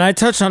 Yeah, and I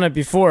touched on it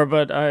before,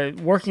 but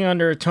working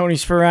under Tony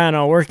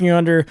Sperano, working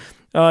under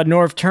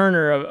Norv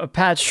Turner, a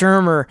Pat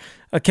Shurmur,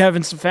 a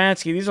Kevin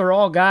Stefanski, these are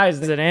all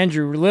guys that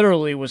Andrew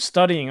literally was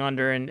studying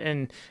under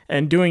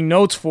and doing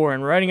notes for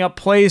and writing up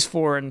plays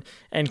for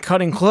and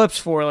cutting clips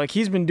for. Like,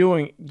 he's been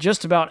doing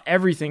just about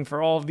everything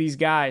for all of these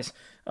guys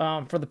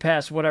for the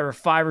past,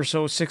 5 or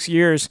so, 6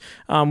 years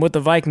with the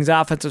Vikings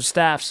offensive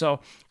staff. So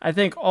I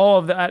think all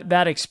of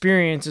that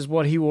experience is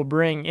what he will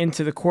bring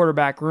into the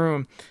quarterback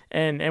room.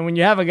 And when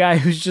you have a guy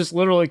who's just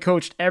literally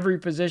coached every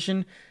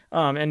position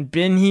and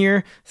been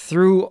here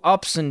through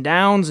ups and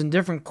downs and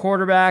different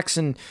quarterbacks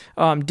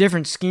and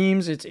different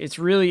schemes, it's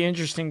really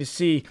interesting to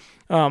see,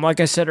 like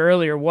I said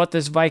earlier, what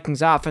this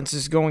Vikings offense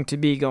is going to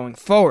be going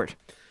forward.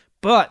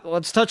 But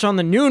let's touch on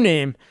the new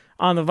name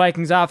on the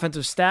Vikings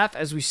offensive staff.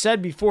 As we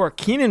said before,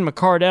 Keenan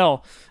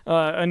McCardell,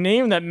 a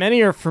name that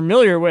many are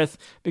familiar with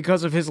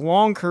because of his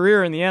long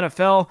career in the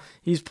NFL.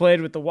 He's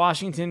played with the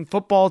Washington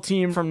football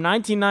team from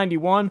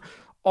 1991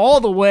 all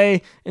the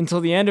way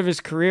until the end of his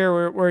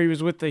career, where he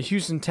was with the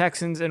Houston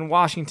Texans and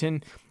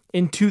Washington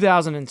in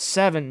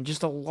 2007.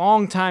 Just a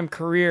long-time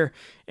career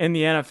in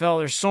the NFL.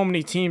 There's so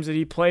many teams that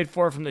he played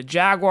for, from the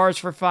Jaguars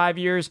for 5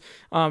 years,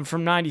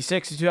 from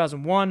 96 to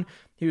 2001.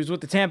 He was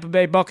with the Tampa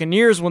Bay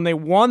Buccaneers when they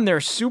won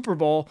their Super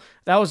Bowl.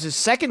 That was his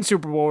second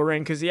Super Bowl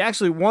ring, because he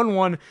actually won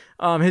one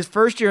his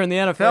first year in the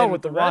NFL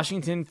with the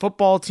Washington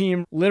football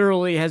team.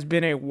 Literally has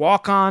been a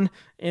walk-on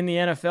in the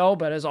NFL,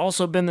 but has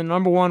also been the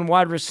number one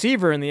wide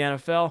receiver in the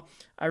NFL.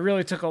 I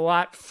really took a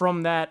lot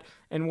from that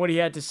and what he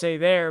had to say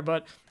there.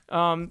 But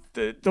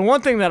the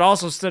one thing that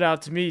also stood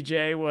out to me,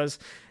 Jay, was,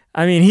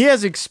 he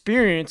has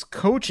experience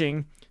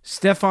coaching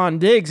Stefon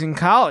Diggs in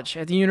college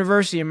at the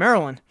University of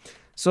Maryland.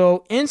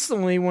 So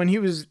instantly, when he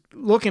was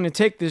looking to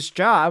take this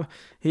job,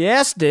 he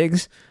asked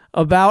Diggs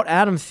about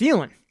Adam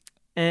Thielen.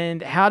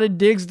 And how did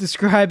Diggs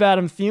describe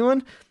Adam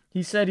Thielen?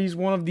 He said he's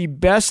one of the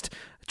best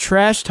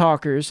trash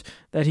talkers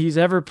that he's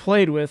ever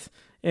played with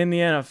in the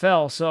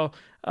NFL. So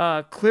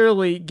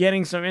clearly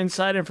getting some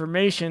inside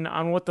information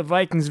on what the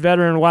Vikings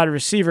veteran wide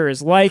receiver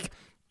is like,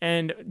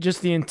 and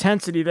just the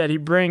intensity that he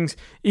brings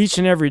each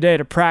and every day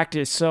to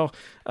practice. So,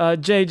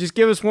 Jay, just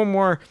give us one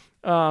more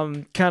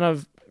kind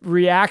of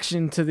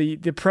reaction to the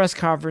press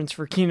conference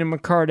for Keenan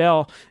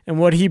McCardell and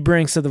what he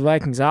brings to the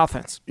Vikings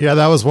offense. Yeah,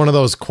 that was one of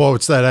those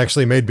quotes that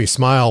actually made me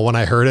smile when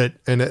I heard it.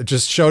 And it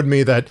just showed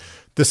me that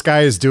this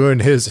guy is doing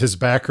his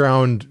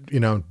background,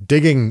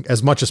 digging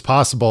as much as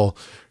possible.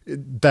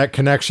 That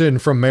connection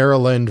from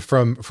Maryland,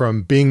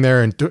 from being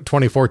there in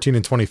 2014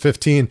 and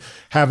 2015,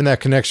 having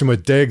that connection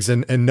with Diggs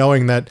and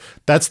knowing that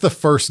that's the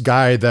first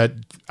guy that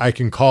I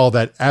can call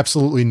that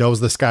absolutely knows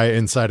this guy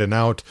inside and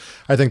out.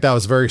 I think that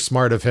was very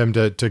smart of him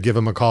to give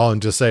him a call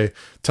and just say,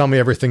 tell me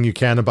everything you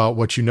can about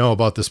what you know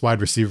about this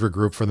wide receiver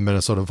group for the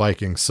Minnesota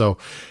Vikings. So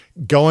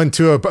going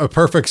to a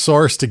perfect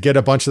source to get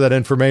a bunch of that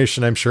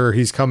information. I'm sure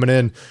he's coming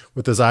in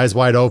with his eyes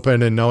wide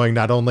open and knowing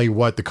not only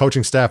what the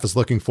coaching staff is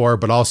looking for,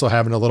 but also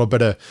having a little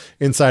bit of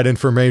inside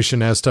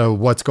information as to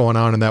what's going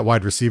on in that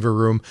wide receiver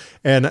room.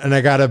 And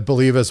I got to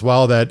believe as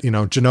well that,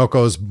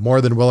 Janoko's more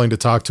than willing to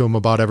talk to him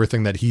about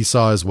everything that he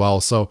saw as well.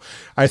 So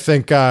I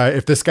think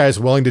if this guy's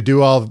willing to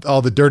do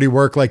all the dirty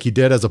work like he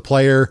did as a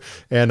player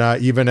and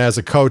even as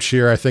a coach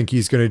here, I think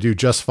he's going to do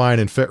just fine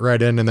and fit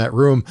right in that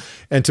room.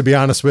 And to be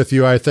honest with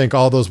you, I think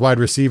all those wide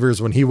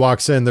receivers, when he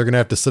walks in, they're going to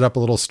have to sit up a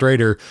little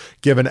straighter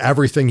given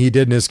everything he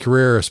did in his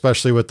career,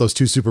 especially with those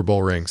 2 Super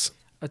Bowl rings.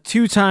 A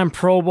 2-time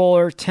Pro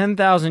Bowler,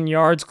 10,000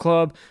 yards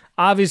club.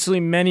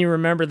 Obviously, many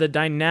remember the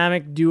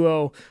dynamic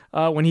duo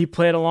when he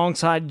played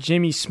alongside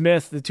Jimmy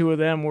Smith. The two of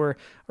them were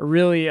a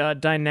really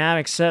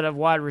dynamic set of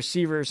wide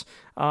receivers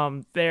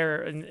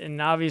there.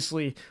 And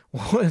obviously,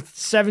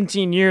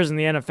 17 years in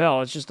the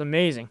NFL. It's just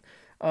amazing.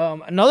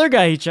 Another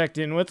guy he checked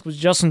in with was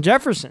Justin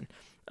Jefferson.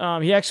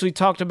 He actually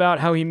talked about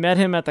how he met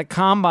him at the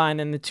Combine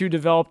and the two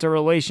developed a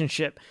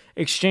relationship,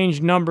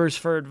 exchanged numbers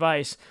for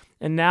advice.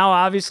 And now,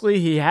 obviously,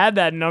 he had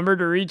that number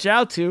to reach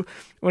out to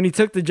when he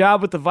took the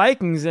job with the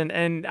Vikings.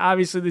 And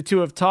obviously, the two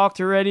have talked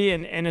already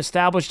and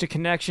established a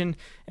connection.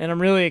 And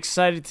I'm really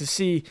excited to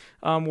see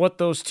what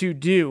those two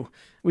do.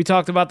 We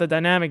talked about the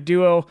dynamic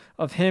duo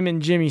of him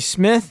and Jimmy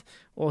Smith.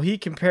 Well, he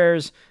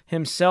compares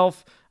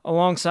himself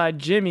alongside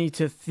Jimmy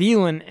to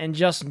Thielen and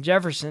Justin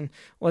Jefferson.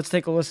 Let's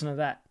take a listen to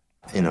that.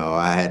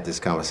 I had this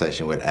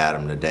conversation with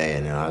Adam today,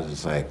 and I was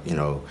just like,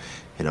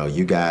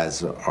 you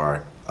guys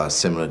are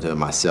similar to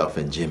myself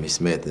and Jimmy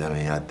Smith.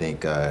 I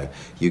think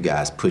you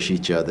guys push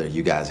each other.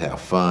 You guys have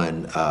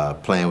fun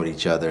playing with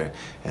each other.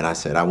 And I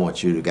said, I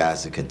want you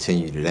guys to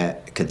continue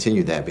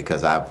that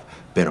because I've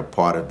been a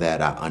part of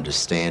that. I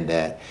understand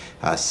that.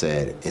 I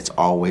said, it's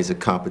always a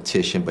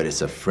competition, but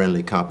it's a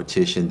friendly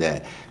competition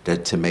that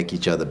to make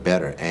each other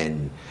better.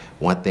 And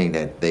one thing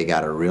that they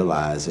got to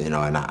realize, and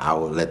I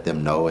will let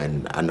them know,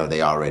 and I know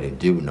they already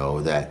do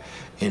know that,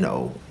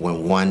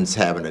 when one's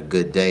having a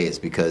good day, it's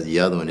because the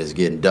other one is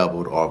getting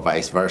doubled or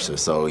vice versa.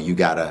 So you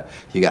gotta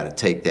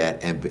take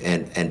that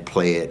and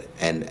play it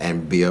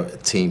and be a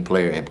team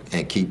player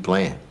and keep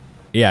playing.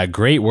 Yeah,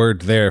 great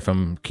words there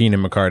from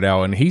Keenan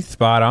McCardell, and he's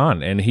spot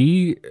on. And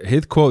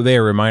his quote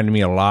there reminded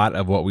me a lot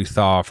of what we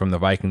saw from the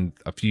Vikings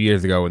a few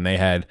years ago when they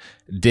had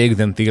Diggs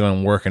and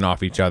Thielen working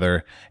off each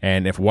other.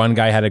 And if one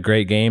guy had a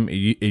great game,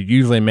 it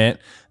usually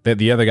meant that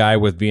the other guy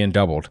was being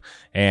doubled.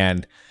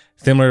 And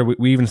similar,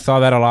 we even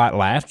saw that a lot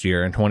last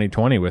year in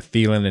 2020 with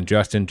Thielen and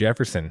Justin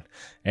Jefferson.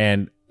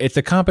 And it's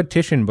a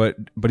competition, but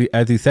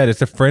as he said,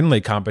 it's a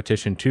friendly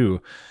competition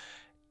too.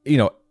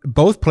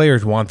 Both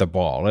players want the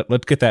ball.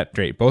 Let's get that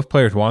straight. Both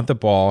players want the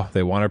ball.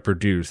 They want to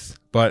produce,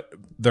 but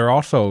they're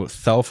also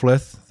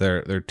selfless.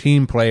 They're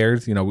team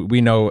players.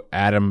 We know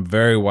Adam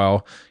very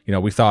well.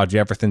 We saw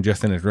Jefferson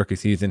just in his rookie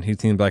season. He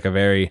seems like a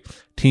very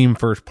team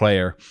first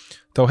player.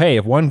 So, hey,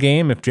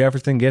 if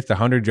Jefferson gets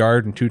 100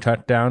 yards and 2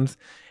 touchdowns,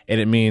 and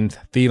it means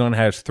Thielen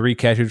has 3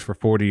 catches for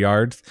 40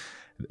 yards,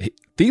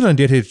 Thielen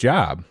did his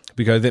job,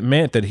 because it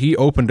meant that he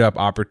opened up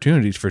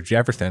opportunities for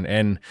Jefferson.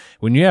 And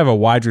when you have a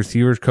wide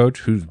receivers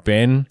coach who's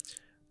been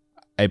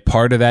a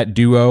part of that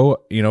duo,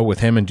 with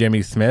him and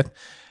Jimmy Smith,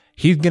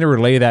 he's going to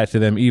relay that to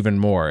them even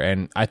more.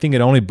 And I think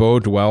it only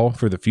bodes well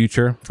for the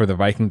future for the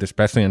Vikings,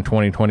 especially in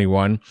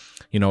 2021,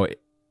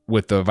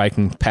 with the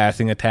Vikings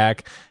passing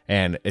attack.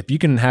 And if you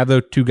can have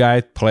those two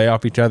guys play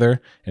off each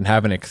other and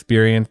have an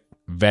experienced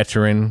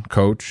veteran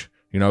coach,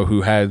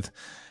 who has,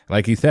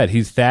 like he said,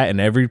 he's sat in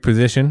every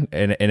position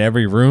and in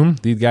every room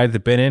these guys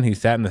have been in. He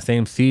sat in the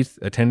same seats,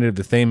 attended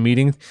the same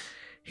meetings.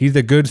 He's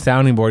a good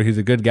sounding board. He's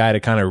a good guy to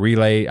kind of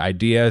relay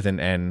ideas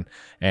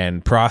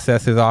and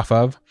processes off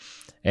of.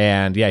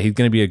 And yeah, he's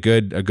going to be a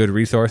good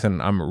resource.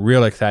 And I'm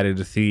real excited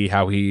to see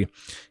how he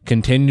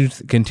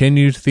continues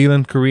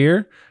Thielen's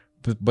career,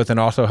 but then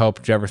also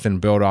help Jefferson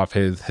build off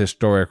his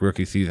historic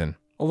rookie season.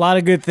 A lot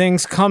of good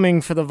things coming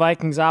for the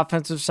Vikings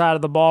offensive side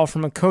of the ball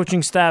from a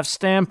coaching staff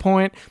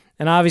standpoint.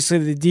 And obviously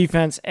the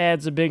defense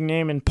adds a big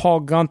name in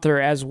Paul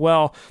Guenther as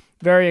well.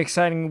 Very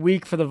exciting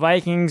week for the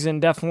Vikings,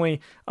 and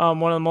definitely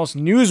one of the most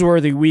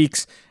newsworthy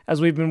weeks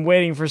as we've been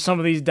waiting for some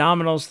of these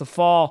dominoes to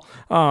fall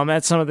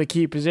at some of the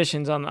key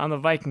positions on the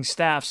Viking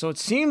staff. So it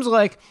seems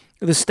like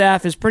the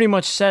staff is pretty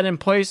much set in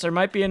place. There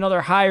might be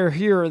another hire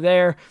here or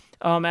there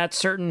at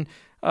certain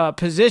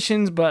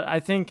positions, but I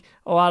think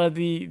a lot of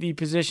the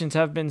positions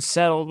have been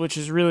settled, which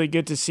is really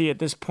good to see at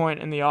this point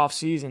in the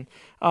offseason.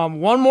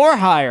 One more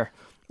hire.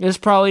 This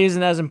probably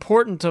isn't as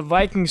important to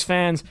Vikings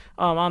fans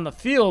on the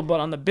field, but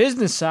on the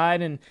business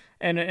side, and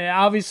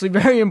obviously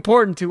very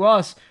important to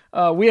us,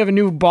 we have a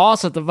new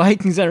boss at the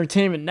Vikings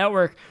Entertainment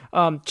Network.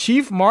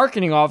 Chief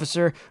Marketing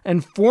Officer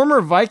and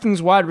former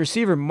Vikings wide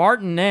receiver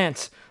Martin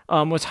Nance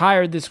was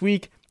hired this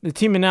week. The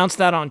team announced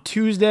that on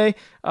Tuesday.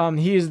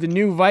 He is the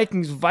new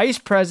Vikings Vice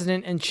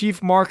President and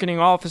Chief Marketing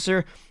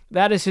Officer.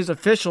 That is his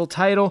official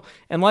title.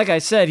 And like I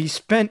said, he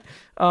spent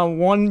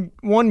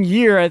one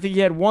year, I think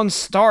he had one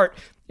start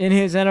in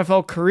his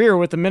NFL career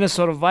with the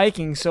Minnesota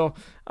Vikings. So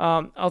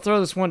I'll throw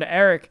this one to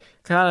Eric.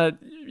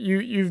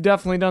 You've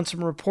definitely done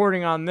some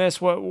reporting on this.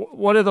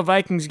 What are the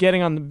Vikings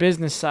getting on the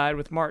business side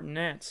with Martin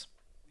Nance?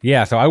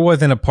 Yeah, so I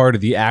wasn't a part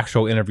of the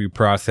actual interview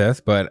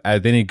process, but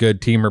as any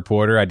good team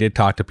reporter, I did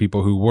talk to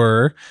people who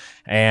were,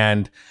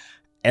 and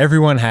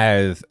everyone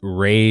has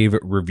rave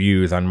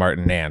reviews on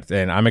Martin Nance.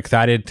 And I'm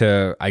excited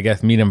to, I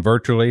guess, meet him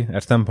virtually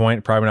at some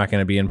point. Probably not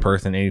going to be in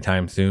person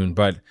anytime soon,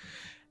 but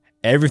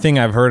everything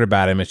I've heard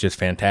about him is just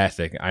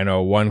fantastic. I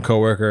know one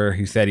coworker,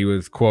 he said he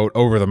was, quote,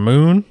 over the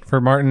moon for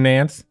Martin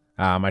Nance.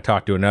 I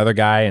talked to another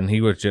guy, and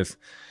he was just,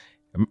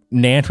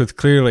 Nance was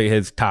clearly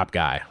his top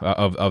guy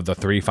of the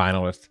 3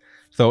 finalists.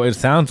 So it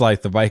sounds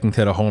like the Vikings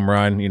hit a home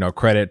run.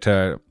 Credit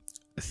to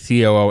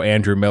COO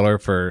Andrew Miller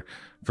for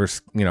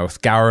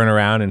scouring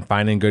around and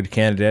finding good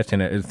candidates.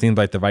 And it seems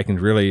like the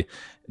Vikings really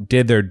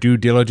did their due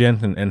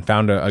diligence and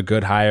found a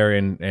good hire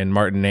in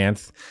Martin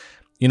Nance.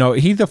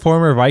 He's a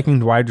former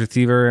Vikings wide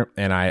receiver,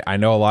 and I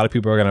know a lot of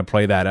people are going to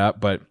play that up,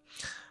 but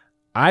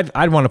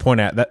I'd want to point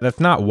out that that's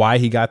not why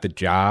he got the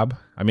job.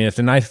 I mean, it's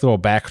a nice little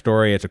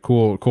backstory. It's a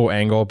cool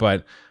angle,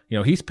 but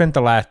he spent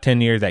the last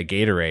 10 years at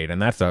Gatorade,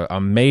 and that's a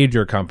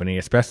major company,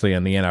 especially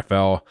in the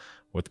NFL,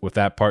 with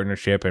that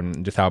partnership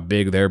and just how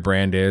big their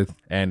brand is.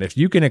 And if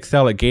you can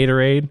excel at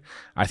Gatorade,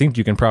 I think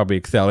you can probably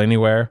excel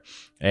anywhere.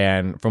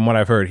 And from what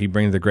I've heard, he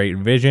brings a great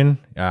vision,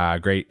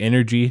 great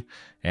energy,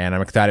 and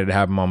I'm excited to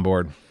have him on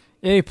board.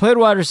 Yeah, he played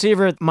wide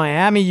receiver at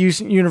Miami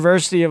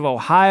University of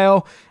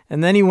Ohio,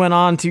 and then he went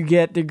on to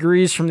get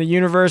degrees from the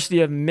University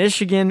of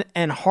Michigan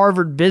and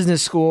Harvard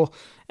Business School.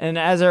 And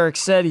as Eric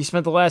said, he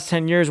spent the last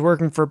 10 years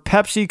working for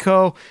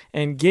PepsiCo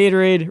and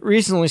Gatorade,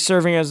 recently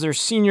serving as their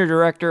Senior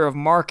Director of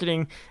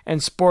Marketing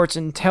and Sports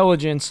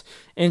Intelligence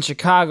in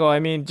Chicago. I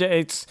mean,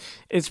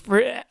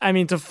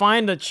 to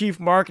find a chief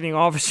marketing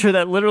officer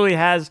that literally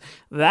has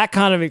that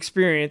kind of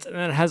experience and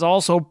then has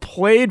also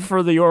played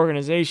for the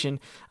organization,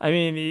 I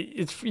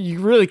mean, you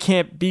really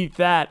can't beat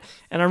that.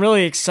 And I'm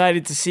really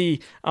excited to see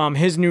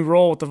his new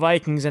role with the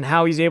Vikings and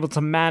how he's able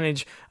to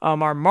manage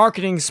our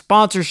marketing,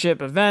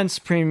 sponsorship, events,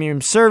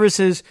 premium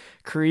services,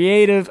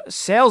 creative,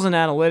 sales and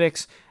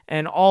analytics,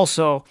 and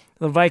also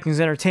the Vikings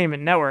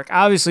Entertainment Network.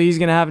 Obviously, he's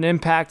going to have an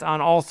impact on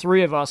all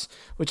 3 of us,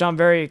 which I'm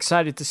very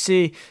excited to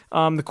see.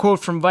 The quote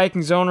from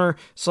Vikings owner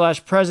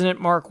 /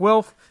 president Mark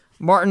Wilf: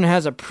 Martin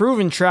has a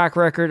proven track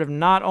record of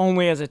not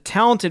only as a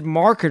talented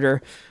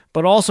marketer,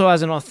 but also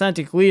as an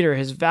authentic leader.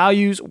 His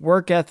values,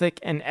 work ethic,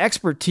 and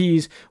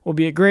expertise will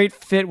be a great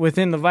fit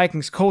within the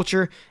Vikings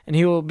culture, and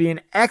he will be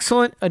an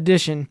excellent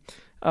addition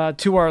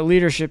to our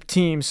leadership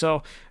team.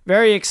 So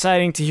very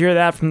exciting to hear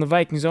that from the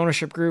Vikings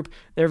ownership group.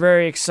 They're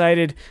very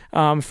excited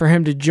for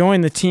him to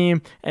join the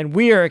team, and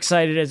we are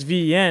excited as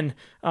VEN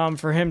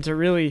for him to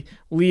really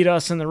lead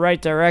us in the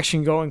right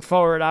direction going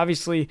forward.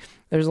 Obviously,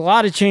 there's a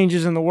lot of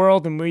changes in the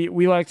world, and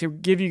we like to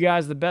give you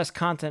guys the best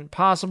content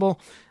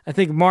possible. I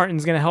think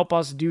Martin's going to help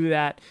us do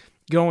that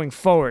going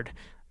forward.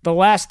 The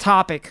last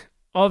topic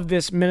of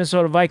this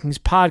Minnesota Vikings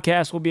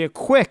podcast will be a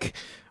quick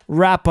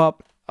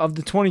wrap-up of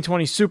the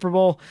 2020 Super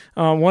Bowl,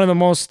 one of the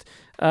most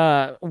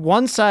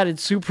one-sided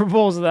Super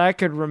Bowls that I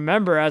could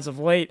remember as of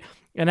late.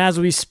 And as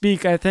we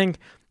speak, I think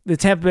the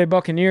Tampa Bay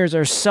Buccaneers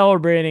are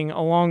celebrating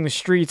along the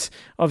streets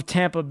of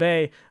Tampa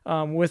Bay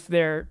with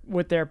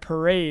their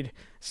parade.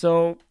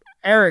 So,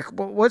 Eric,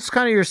 what's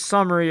kind of your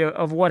summary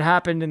of what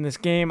happened in this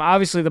game?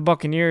 Obviously, the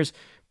Buccaneers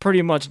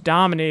pretty much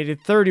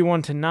dominated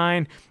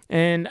 31-9,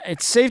 and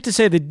it's safe to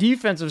say the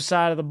defensive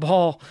side of the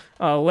ball,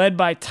 led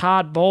by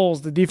Todd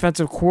Bowles, the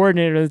defensive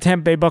coordinator of the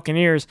Tampa Bay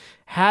Buccaneers,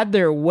 had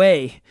their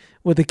way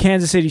with the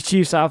Kansas City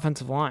Chiefs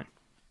offensive line.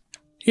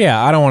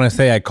 Yeah, I don't want to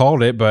say I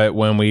called it, but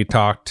when we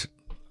talked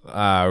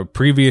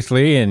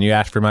previously and you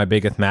asked for my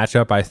biggest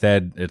matchup, I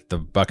said it's the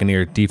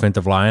Buccaneers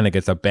defensive line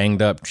against a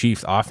banged-up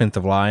Chiefs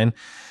offensive line,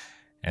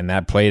 and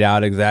that played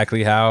out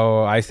exactly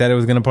how I said it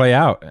was going to play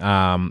out.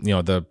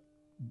 The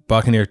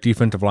Buccaneers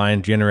defensive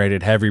line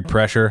generated heavy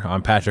pressure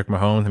on Patrick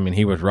Mahomes. I mean,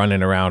 he was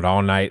running around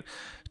all night,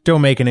 still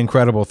making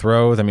incredible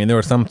throws. I mean, there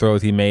were some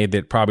throws he made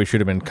that probably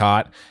should have been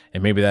caught,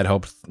 and maybe that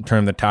helps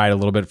turn the tide a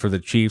little bit for the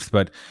Chiefs.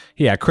 But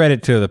yeah,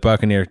 credit to the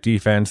Buccaneers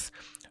defense.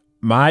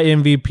 My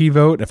MVP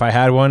vote, if I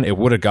had one, it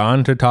would have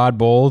gone to Todd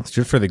Bowles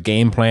just for the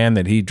game plan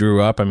that he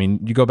drew up. I mean,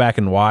 you go back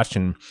and watch,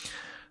 and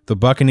the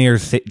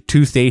Buccaneers'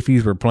 two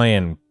safeties were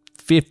playing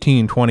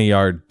 15, 20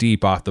 yards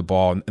deep off the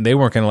ball, and they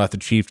weren't going to let the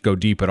Chiefs go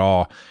deep at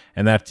all.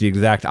 And that's the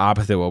exact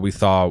opposite of what we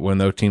saw when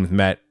those teams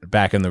met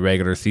back in the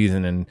regular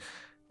season. And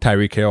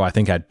Tyreek Hill, I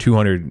think, had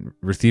 200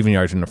 receiving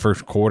yards in the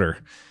first quarter.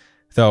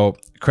 So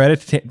credit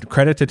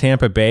to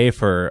Tampa Bay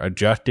for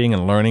adjusting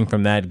and learning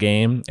from that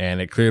game,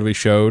 and it clearly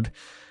showed.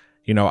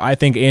 I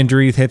think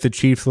injuries hit the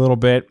Chiefs a little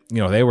bit.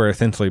 They were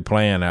essentially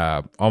playing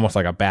almost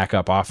like a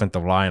backup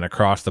offensive line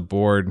across the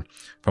board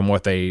from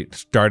what they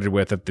started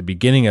with at the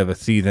beginning of the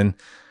season.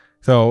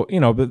 So,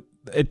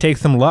 it takes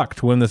some luck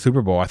to win the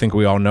Super Bowl. I think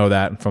we all know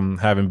that from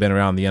having been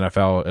around the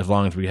NFL as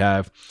long as we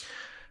have.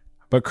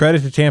 But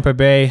credit to Tampa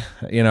Bay.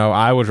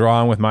 I was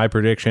wrong with my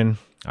prediction.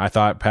 I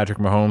thought Patrick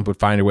Mahomes would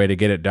find a way to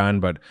get it done,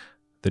 but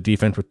the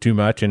defense was too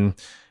much. And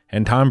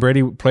Tom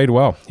Brady played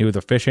well. He was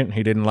efficient.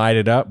 He didn't light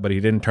it up, but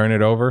he didn't turn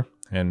it over.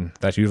 And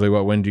that's usually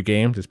what wins you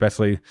games,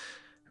 especially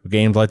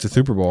games like the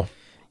Super Bowl.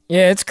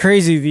 Yeah, it's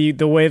crazy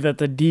the way that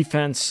the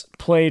defense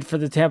played for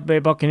the Tampa Bay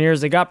Buccaneers.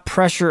 They got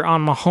pressure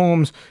on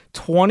Mahomes,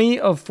 20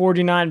 of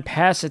 49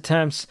 pass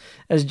attempts,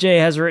 as Jay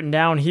has written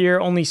down here.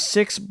 Only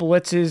 6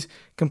 blitzes,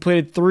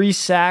 completed 3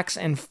 sacks,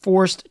 and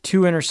forced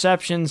 2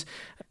 interceptions.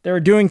 They were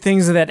doing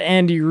things that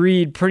Andy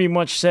Reid pretty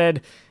much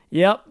said,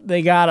 yep,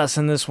 they got us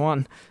in this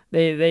one.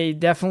 They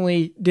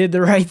definitely did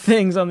the right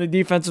things on the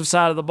defensive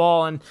side of the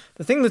ball. And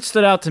the thing that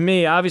stood out to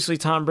me, obviously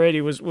Tom Brady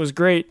was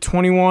great.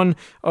 21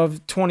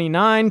 of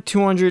 29,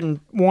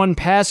 201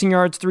 passing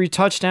yards, 3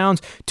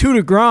 touchdowns, 2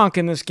 to Gronk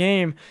in this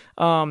game.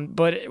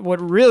 But what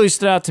really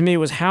stood out to me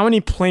was how many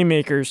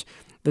playmakers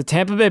the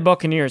Tampa Bay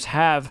Buccaneers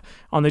have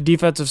on the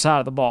defensive side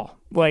of the ball.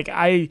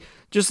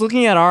 Just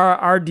looking at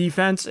our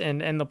defense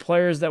and the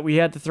players that we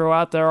had to throw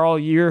out there all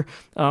year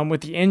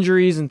with the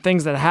injuries and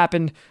things that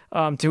happened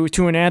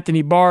to an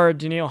Anthony Barr,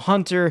 Danielle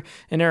Hunter,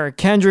 and Eric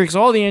Kendricks,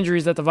 all the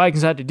injuries that the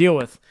Vikings had to deal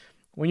with.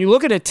 When you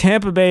look at a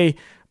Tampa Bay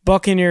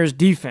Buccaneers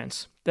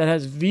defense that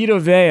has Vita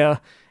Vea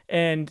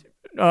and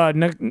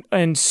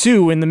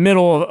Sue in the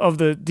middle of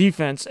the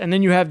defense, and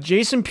then you have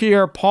Jason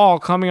Pierre-Paul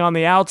coming on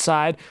the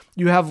outside,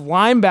 you have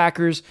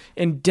linebackers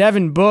in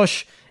Devin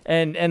Bush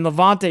and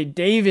Levante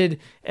David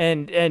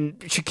and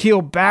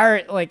Shaquille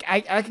Barrett.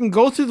 I can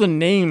go through the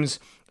names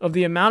of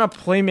the amount of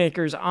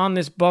playmakers on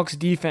this Bucs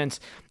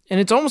defense, and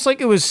it's almost like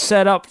it was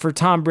set up for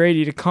Tom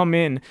Brady to come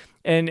in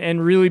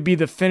and really be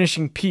the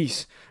finishing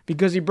piece,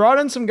 because he brought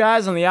in some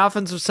guys on the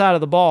offensive side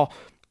of the ball.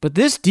 But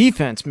this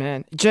defense,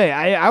 man, Jay,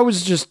 I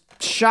was just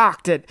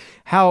shocked at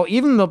how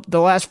even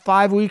the last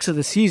 5 weeks of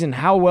the season,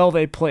 how well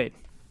they played.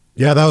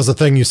 Yeah, that was the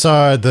thing. You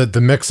saw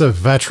the mix of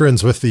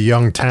veterans with the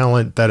young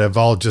talent that have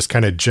all just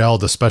kind of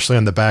gelled, especially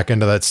on the back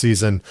end of that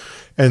season.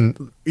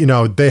 And,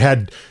 they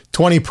had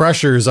 20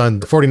 pressures on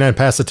 49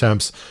 pass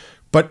attempts,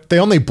 but they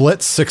only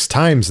blitzed 6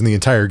 times in the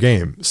entire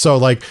game. So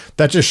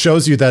that just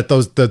shows you that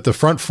the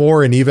front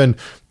four and even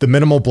the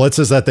minimal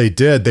blitzes that they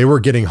did, they were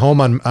getting home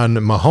on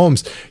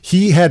Mahomes.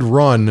 He had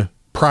run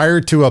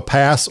prior to a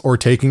pass or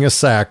taking a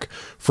sack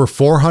for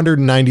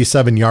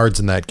 497 yards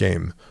in that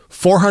game.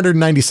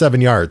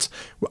 497 yards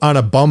on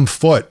a bum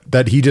foot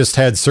that he just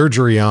had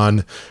surgery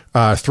on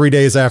 3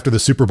 days after the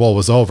Super Bowl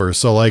was over.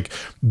 So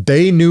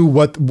they knew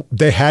what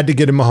they had to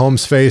get in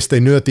Mahomes' face. They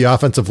knew that the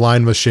offensive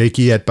line was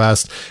shaky at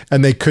best,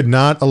 and they could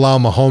not allow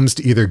Mahomes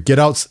to either get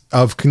out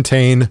of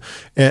contain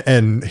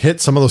and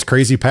hit some of those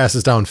crazy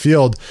passes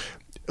downfield.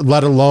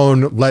 let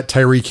alone let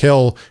Tyreek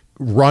Hill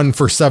run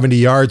for 70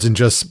 yards and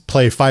just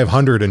play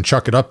 500 and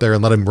chuck it up there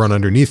and let him run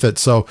underneath it.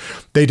 So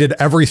they did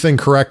everything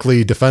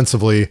correctly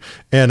defensively.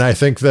 And I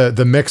think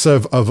the mix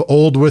of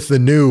old with the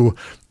new,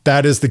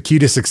 that is the key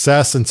to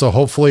success. And so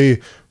hopefully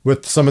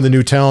with some of the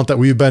new talent that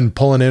we've been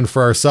pulling in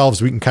for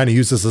ourselves, we can kind of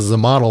use this as a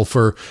model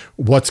for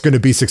what's going to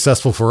be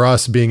successful for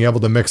us, being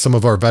able to mix some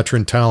of our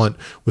veteran talent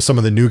with some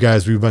of the new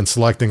guys we've been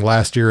selecting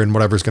last year and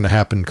whatever's going to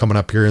happen coming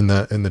up here in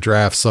the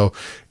draft. So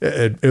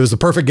it was a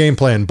perfect game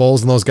plan.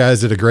 Bowles and those guys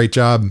did a great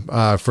job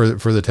for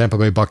the Tampa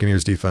Bay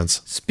Buccaneers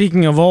defense.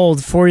 Speaking of old,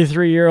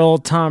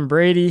 43-year-old Tom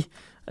Brady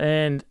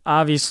and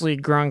obviously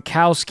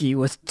Gronkowski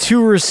with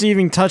 2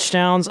 receiving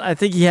touchdowns. I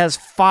think he has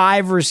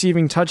 5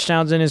 receiving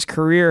touchdowns in his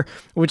career,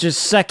 which is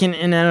second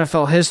in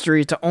NFL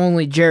history to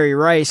only Jerry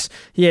Rice.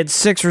 He had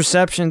 6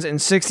 receptions and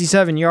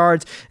 67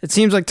 yards. It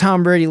seems like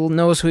Tom Brady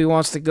knows who he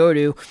wants to go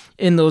to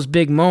in those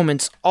big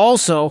moments.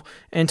 Also,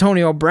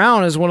 Antonio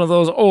Brown is one of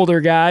those older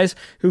guys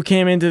who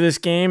came into this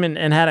game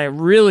and had a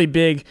really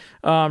big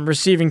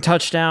receiving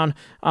touchdown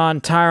on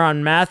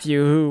Tyrann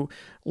Mathieu, who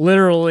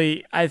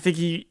literally, I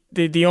think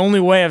the only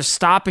way of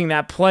stopping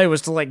that play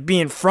was to be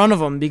in front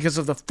of him because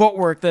of the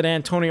footwork that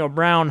Antonio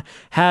Brown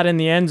had in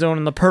the end zone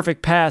and the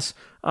perfect pass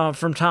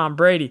from Tom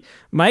Brady.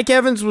 Mike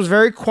Evans was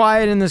very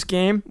quiet in this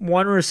game,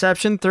 1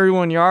 reception,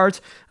 31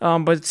 yards,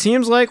 but it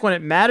seems like when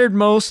it mattered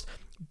most,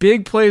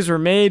 big plays were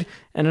made,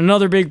 and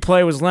another big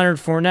play was Leonard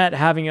Fournette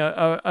having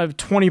a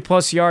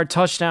 20-plus yard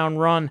touchdown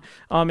run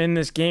in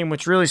this game,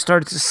 which really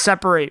started to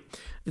separate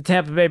the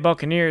Tampa Bay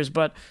Buccaneers.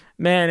 But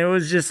man, it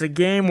was just a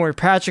game where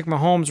Patrick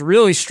Mahomes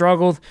really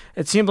struggled.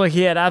 It seemed like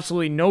he had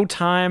absolutely no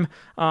time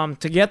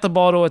to get the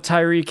ball to a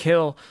Tyreek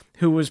Hill,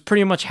 who was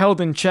pretty much held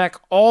in check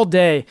all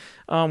day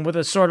with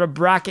a sort of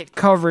bracket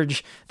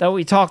coverage that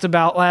we talked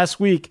about last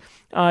week.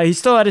 He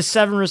still had his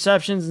 7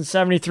 receptions and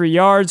 73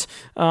 yards,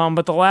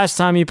 but the last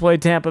time he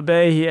played Tampa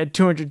Bay, he had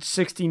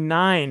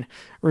 269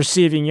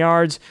 receiving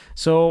yards.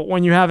 So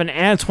when you have an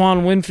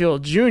Antoine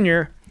Winfield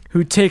Jr.,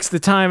 who takes the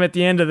time at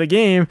the end of the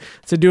game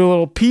to do a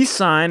little peace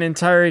sign in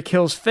Tyreek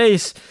Hill's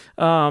face,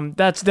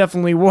 that's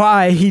definitely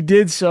why he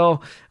did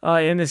so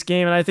in this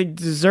game, and I think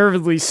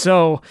deservedly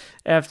so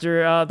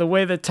after the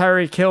way that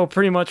Tyreek Hill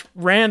pretty much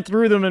ran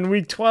through them in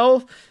Week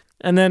 12,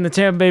 and then the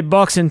Tampa Bay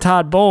Bucs and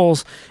Todd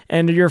Bowles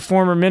and your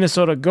former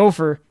Minnesota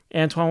Gopher,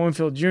 Antoine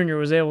Winfield Jr.,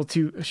 was able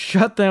to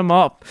shut them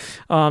up,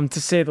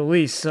 to say the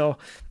least. So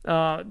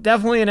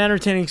definitely an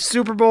entertaining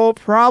Super Bowl,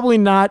 probably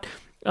not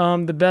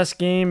the best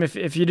game if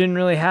you didn't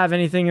really have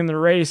anything in the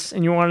race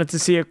and you wanted to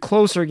see a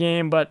closer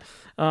game. But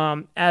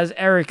as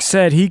Eric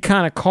said, he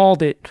kind of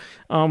called it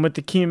with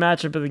the key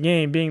matchup of the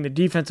game being the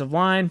defensive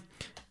line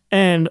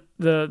and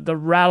the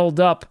rattled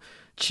up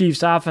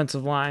Chiefs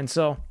offensive line.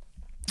 So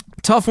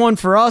tough one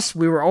for us.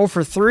 We were 0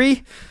 for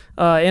 3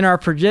 in our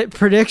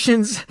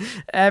predictions.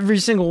 Every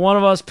single one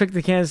of us picked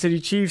the Kansas City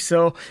Chiefs.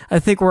 So I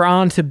think we're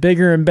on to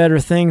bigger and better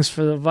things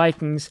for the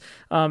Vikings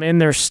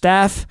and their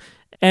staff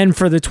and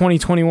for the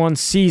 2021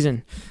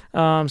 season.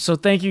 So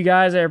thank you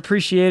guys. I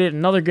appreciate it.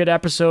 Another good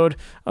episode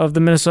of the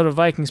Minnesota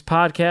Vikings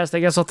podcast. I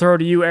guess I'll throw it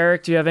to you,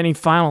 Eric. Do you have any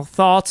final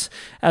thoughts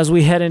as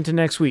we head into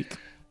next week?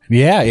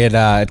 Yeah,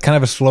 it's kind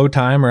of a slow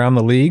time around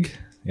the league.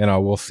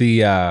 We'll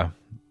see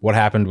what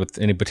happened with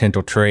any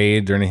potential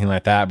trades or anything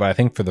like that. But I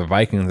think for the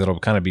Vikings, it'll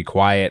kind of be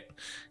quiet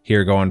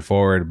here going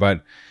forward.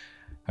 But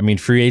I mean,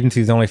 free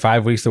agency is only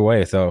 5 weeks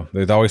away, so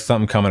there's always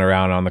something coming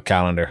around on the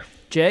calendar.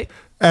 Jay?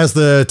 As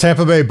the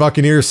Tampa Bay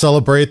Buccaneers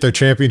celebrate their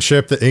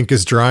championship, the ink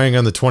is drying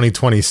on the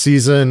 2020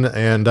 season.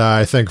 And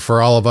I think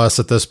for all of us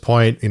at this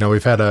point,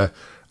 we've had a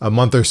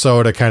month or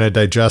so to kind of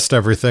digest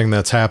everything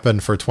that's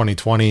happened for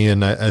 2020.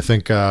 And I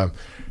think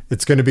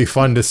it's going to be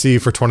fun to see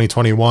for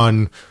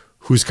 2021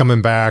 who's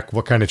coming back,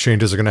 what kind of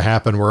changes are going to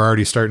happen. We're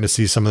already starting to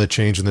see some of the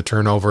change in the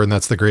turnover, and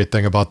that's the great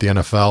thing about the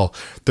NFL.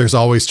 There's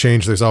always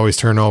change, there's always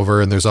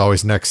turnover, and there's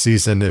always next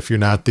season. If you're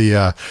not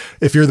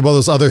if you're one of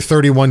those other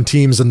 31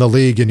 teams in the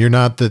league and you're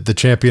not the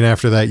champion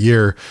after that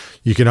year,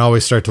 you can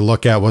always start to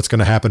look at what's going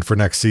to happen for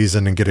next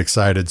season and get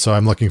excited. So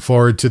I'm looking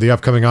forward to the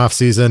upcoming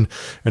offseason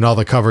and all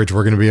the coverage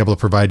we're going to be able to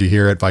provide you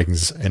here at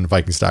Vikings and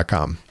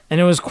Vikings.com. And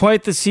it was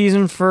quite the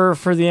season for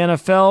the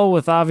NFL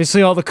with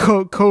obviously all the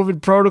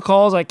COVID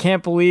protocols. I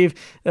can't believe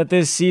that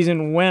this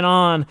season went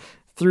on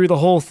through the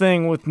whole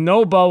thing with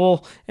no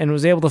bubble and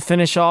was able to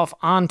finish off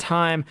on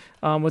time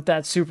with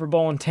that Super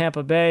Bowl in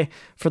Tampa Bay.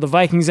 For the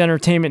Vikings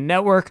Entertainment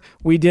Network,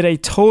 we did a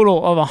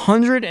total of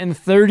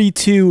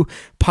 132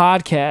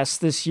 podcasts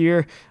this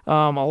year.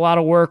 A lot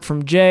of work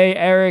from Jay,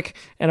 Eric,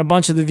 and a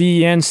bunch of the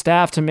VEN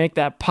staff to make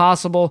that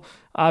possible.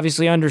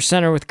 Obviously under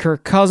center with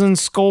Kirk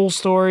Cousins, Skol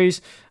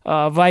Stories,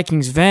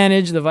 Vikings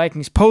Vantage, the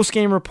Vikings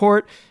postgame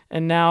report,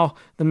 and now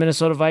the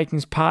Minnesota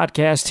Vikings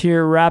podcast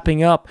here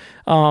wrapping up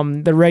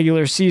the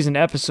regular season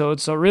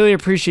episode. So really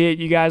appreciate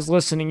you guys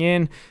listening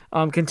in.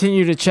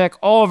 Continue to check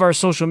all of our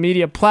social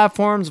media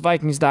platforms,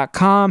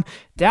 Vikings.com.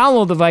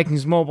 Download the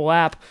Vikings mobile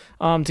app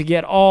to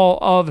get all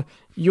of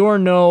your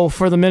know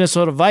for the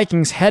Minnesota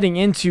Vikings heading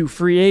into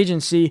free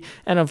agency.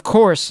 And of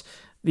course,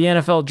 the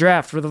NFL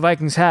draft, where the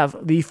Vikings have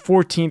the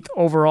 14th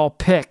overall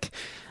pick.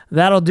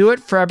 That'll do it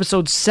for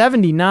episode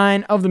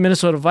 79 of the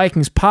Minnesota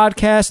Vikings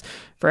podcast.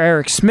 For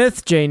Eric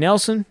Smith, Jay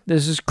Nelson,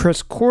 this is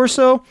Chris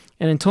Corso,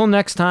 and until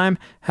next time,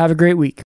 have a great week.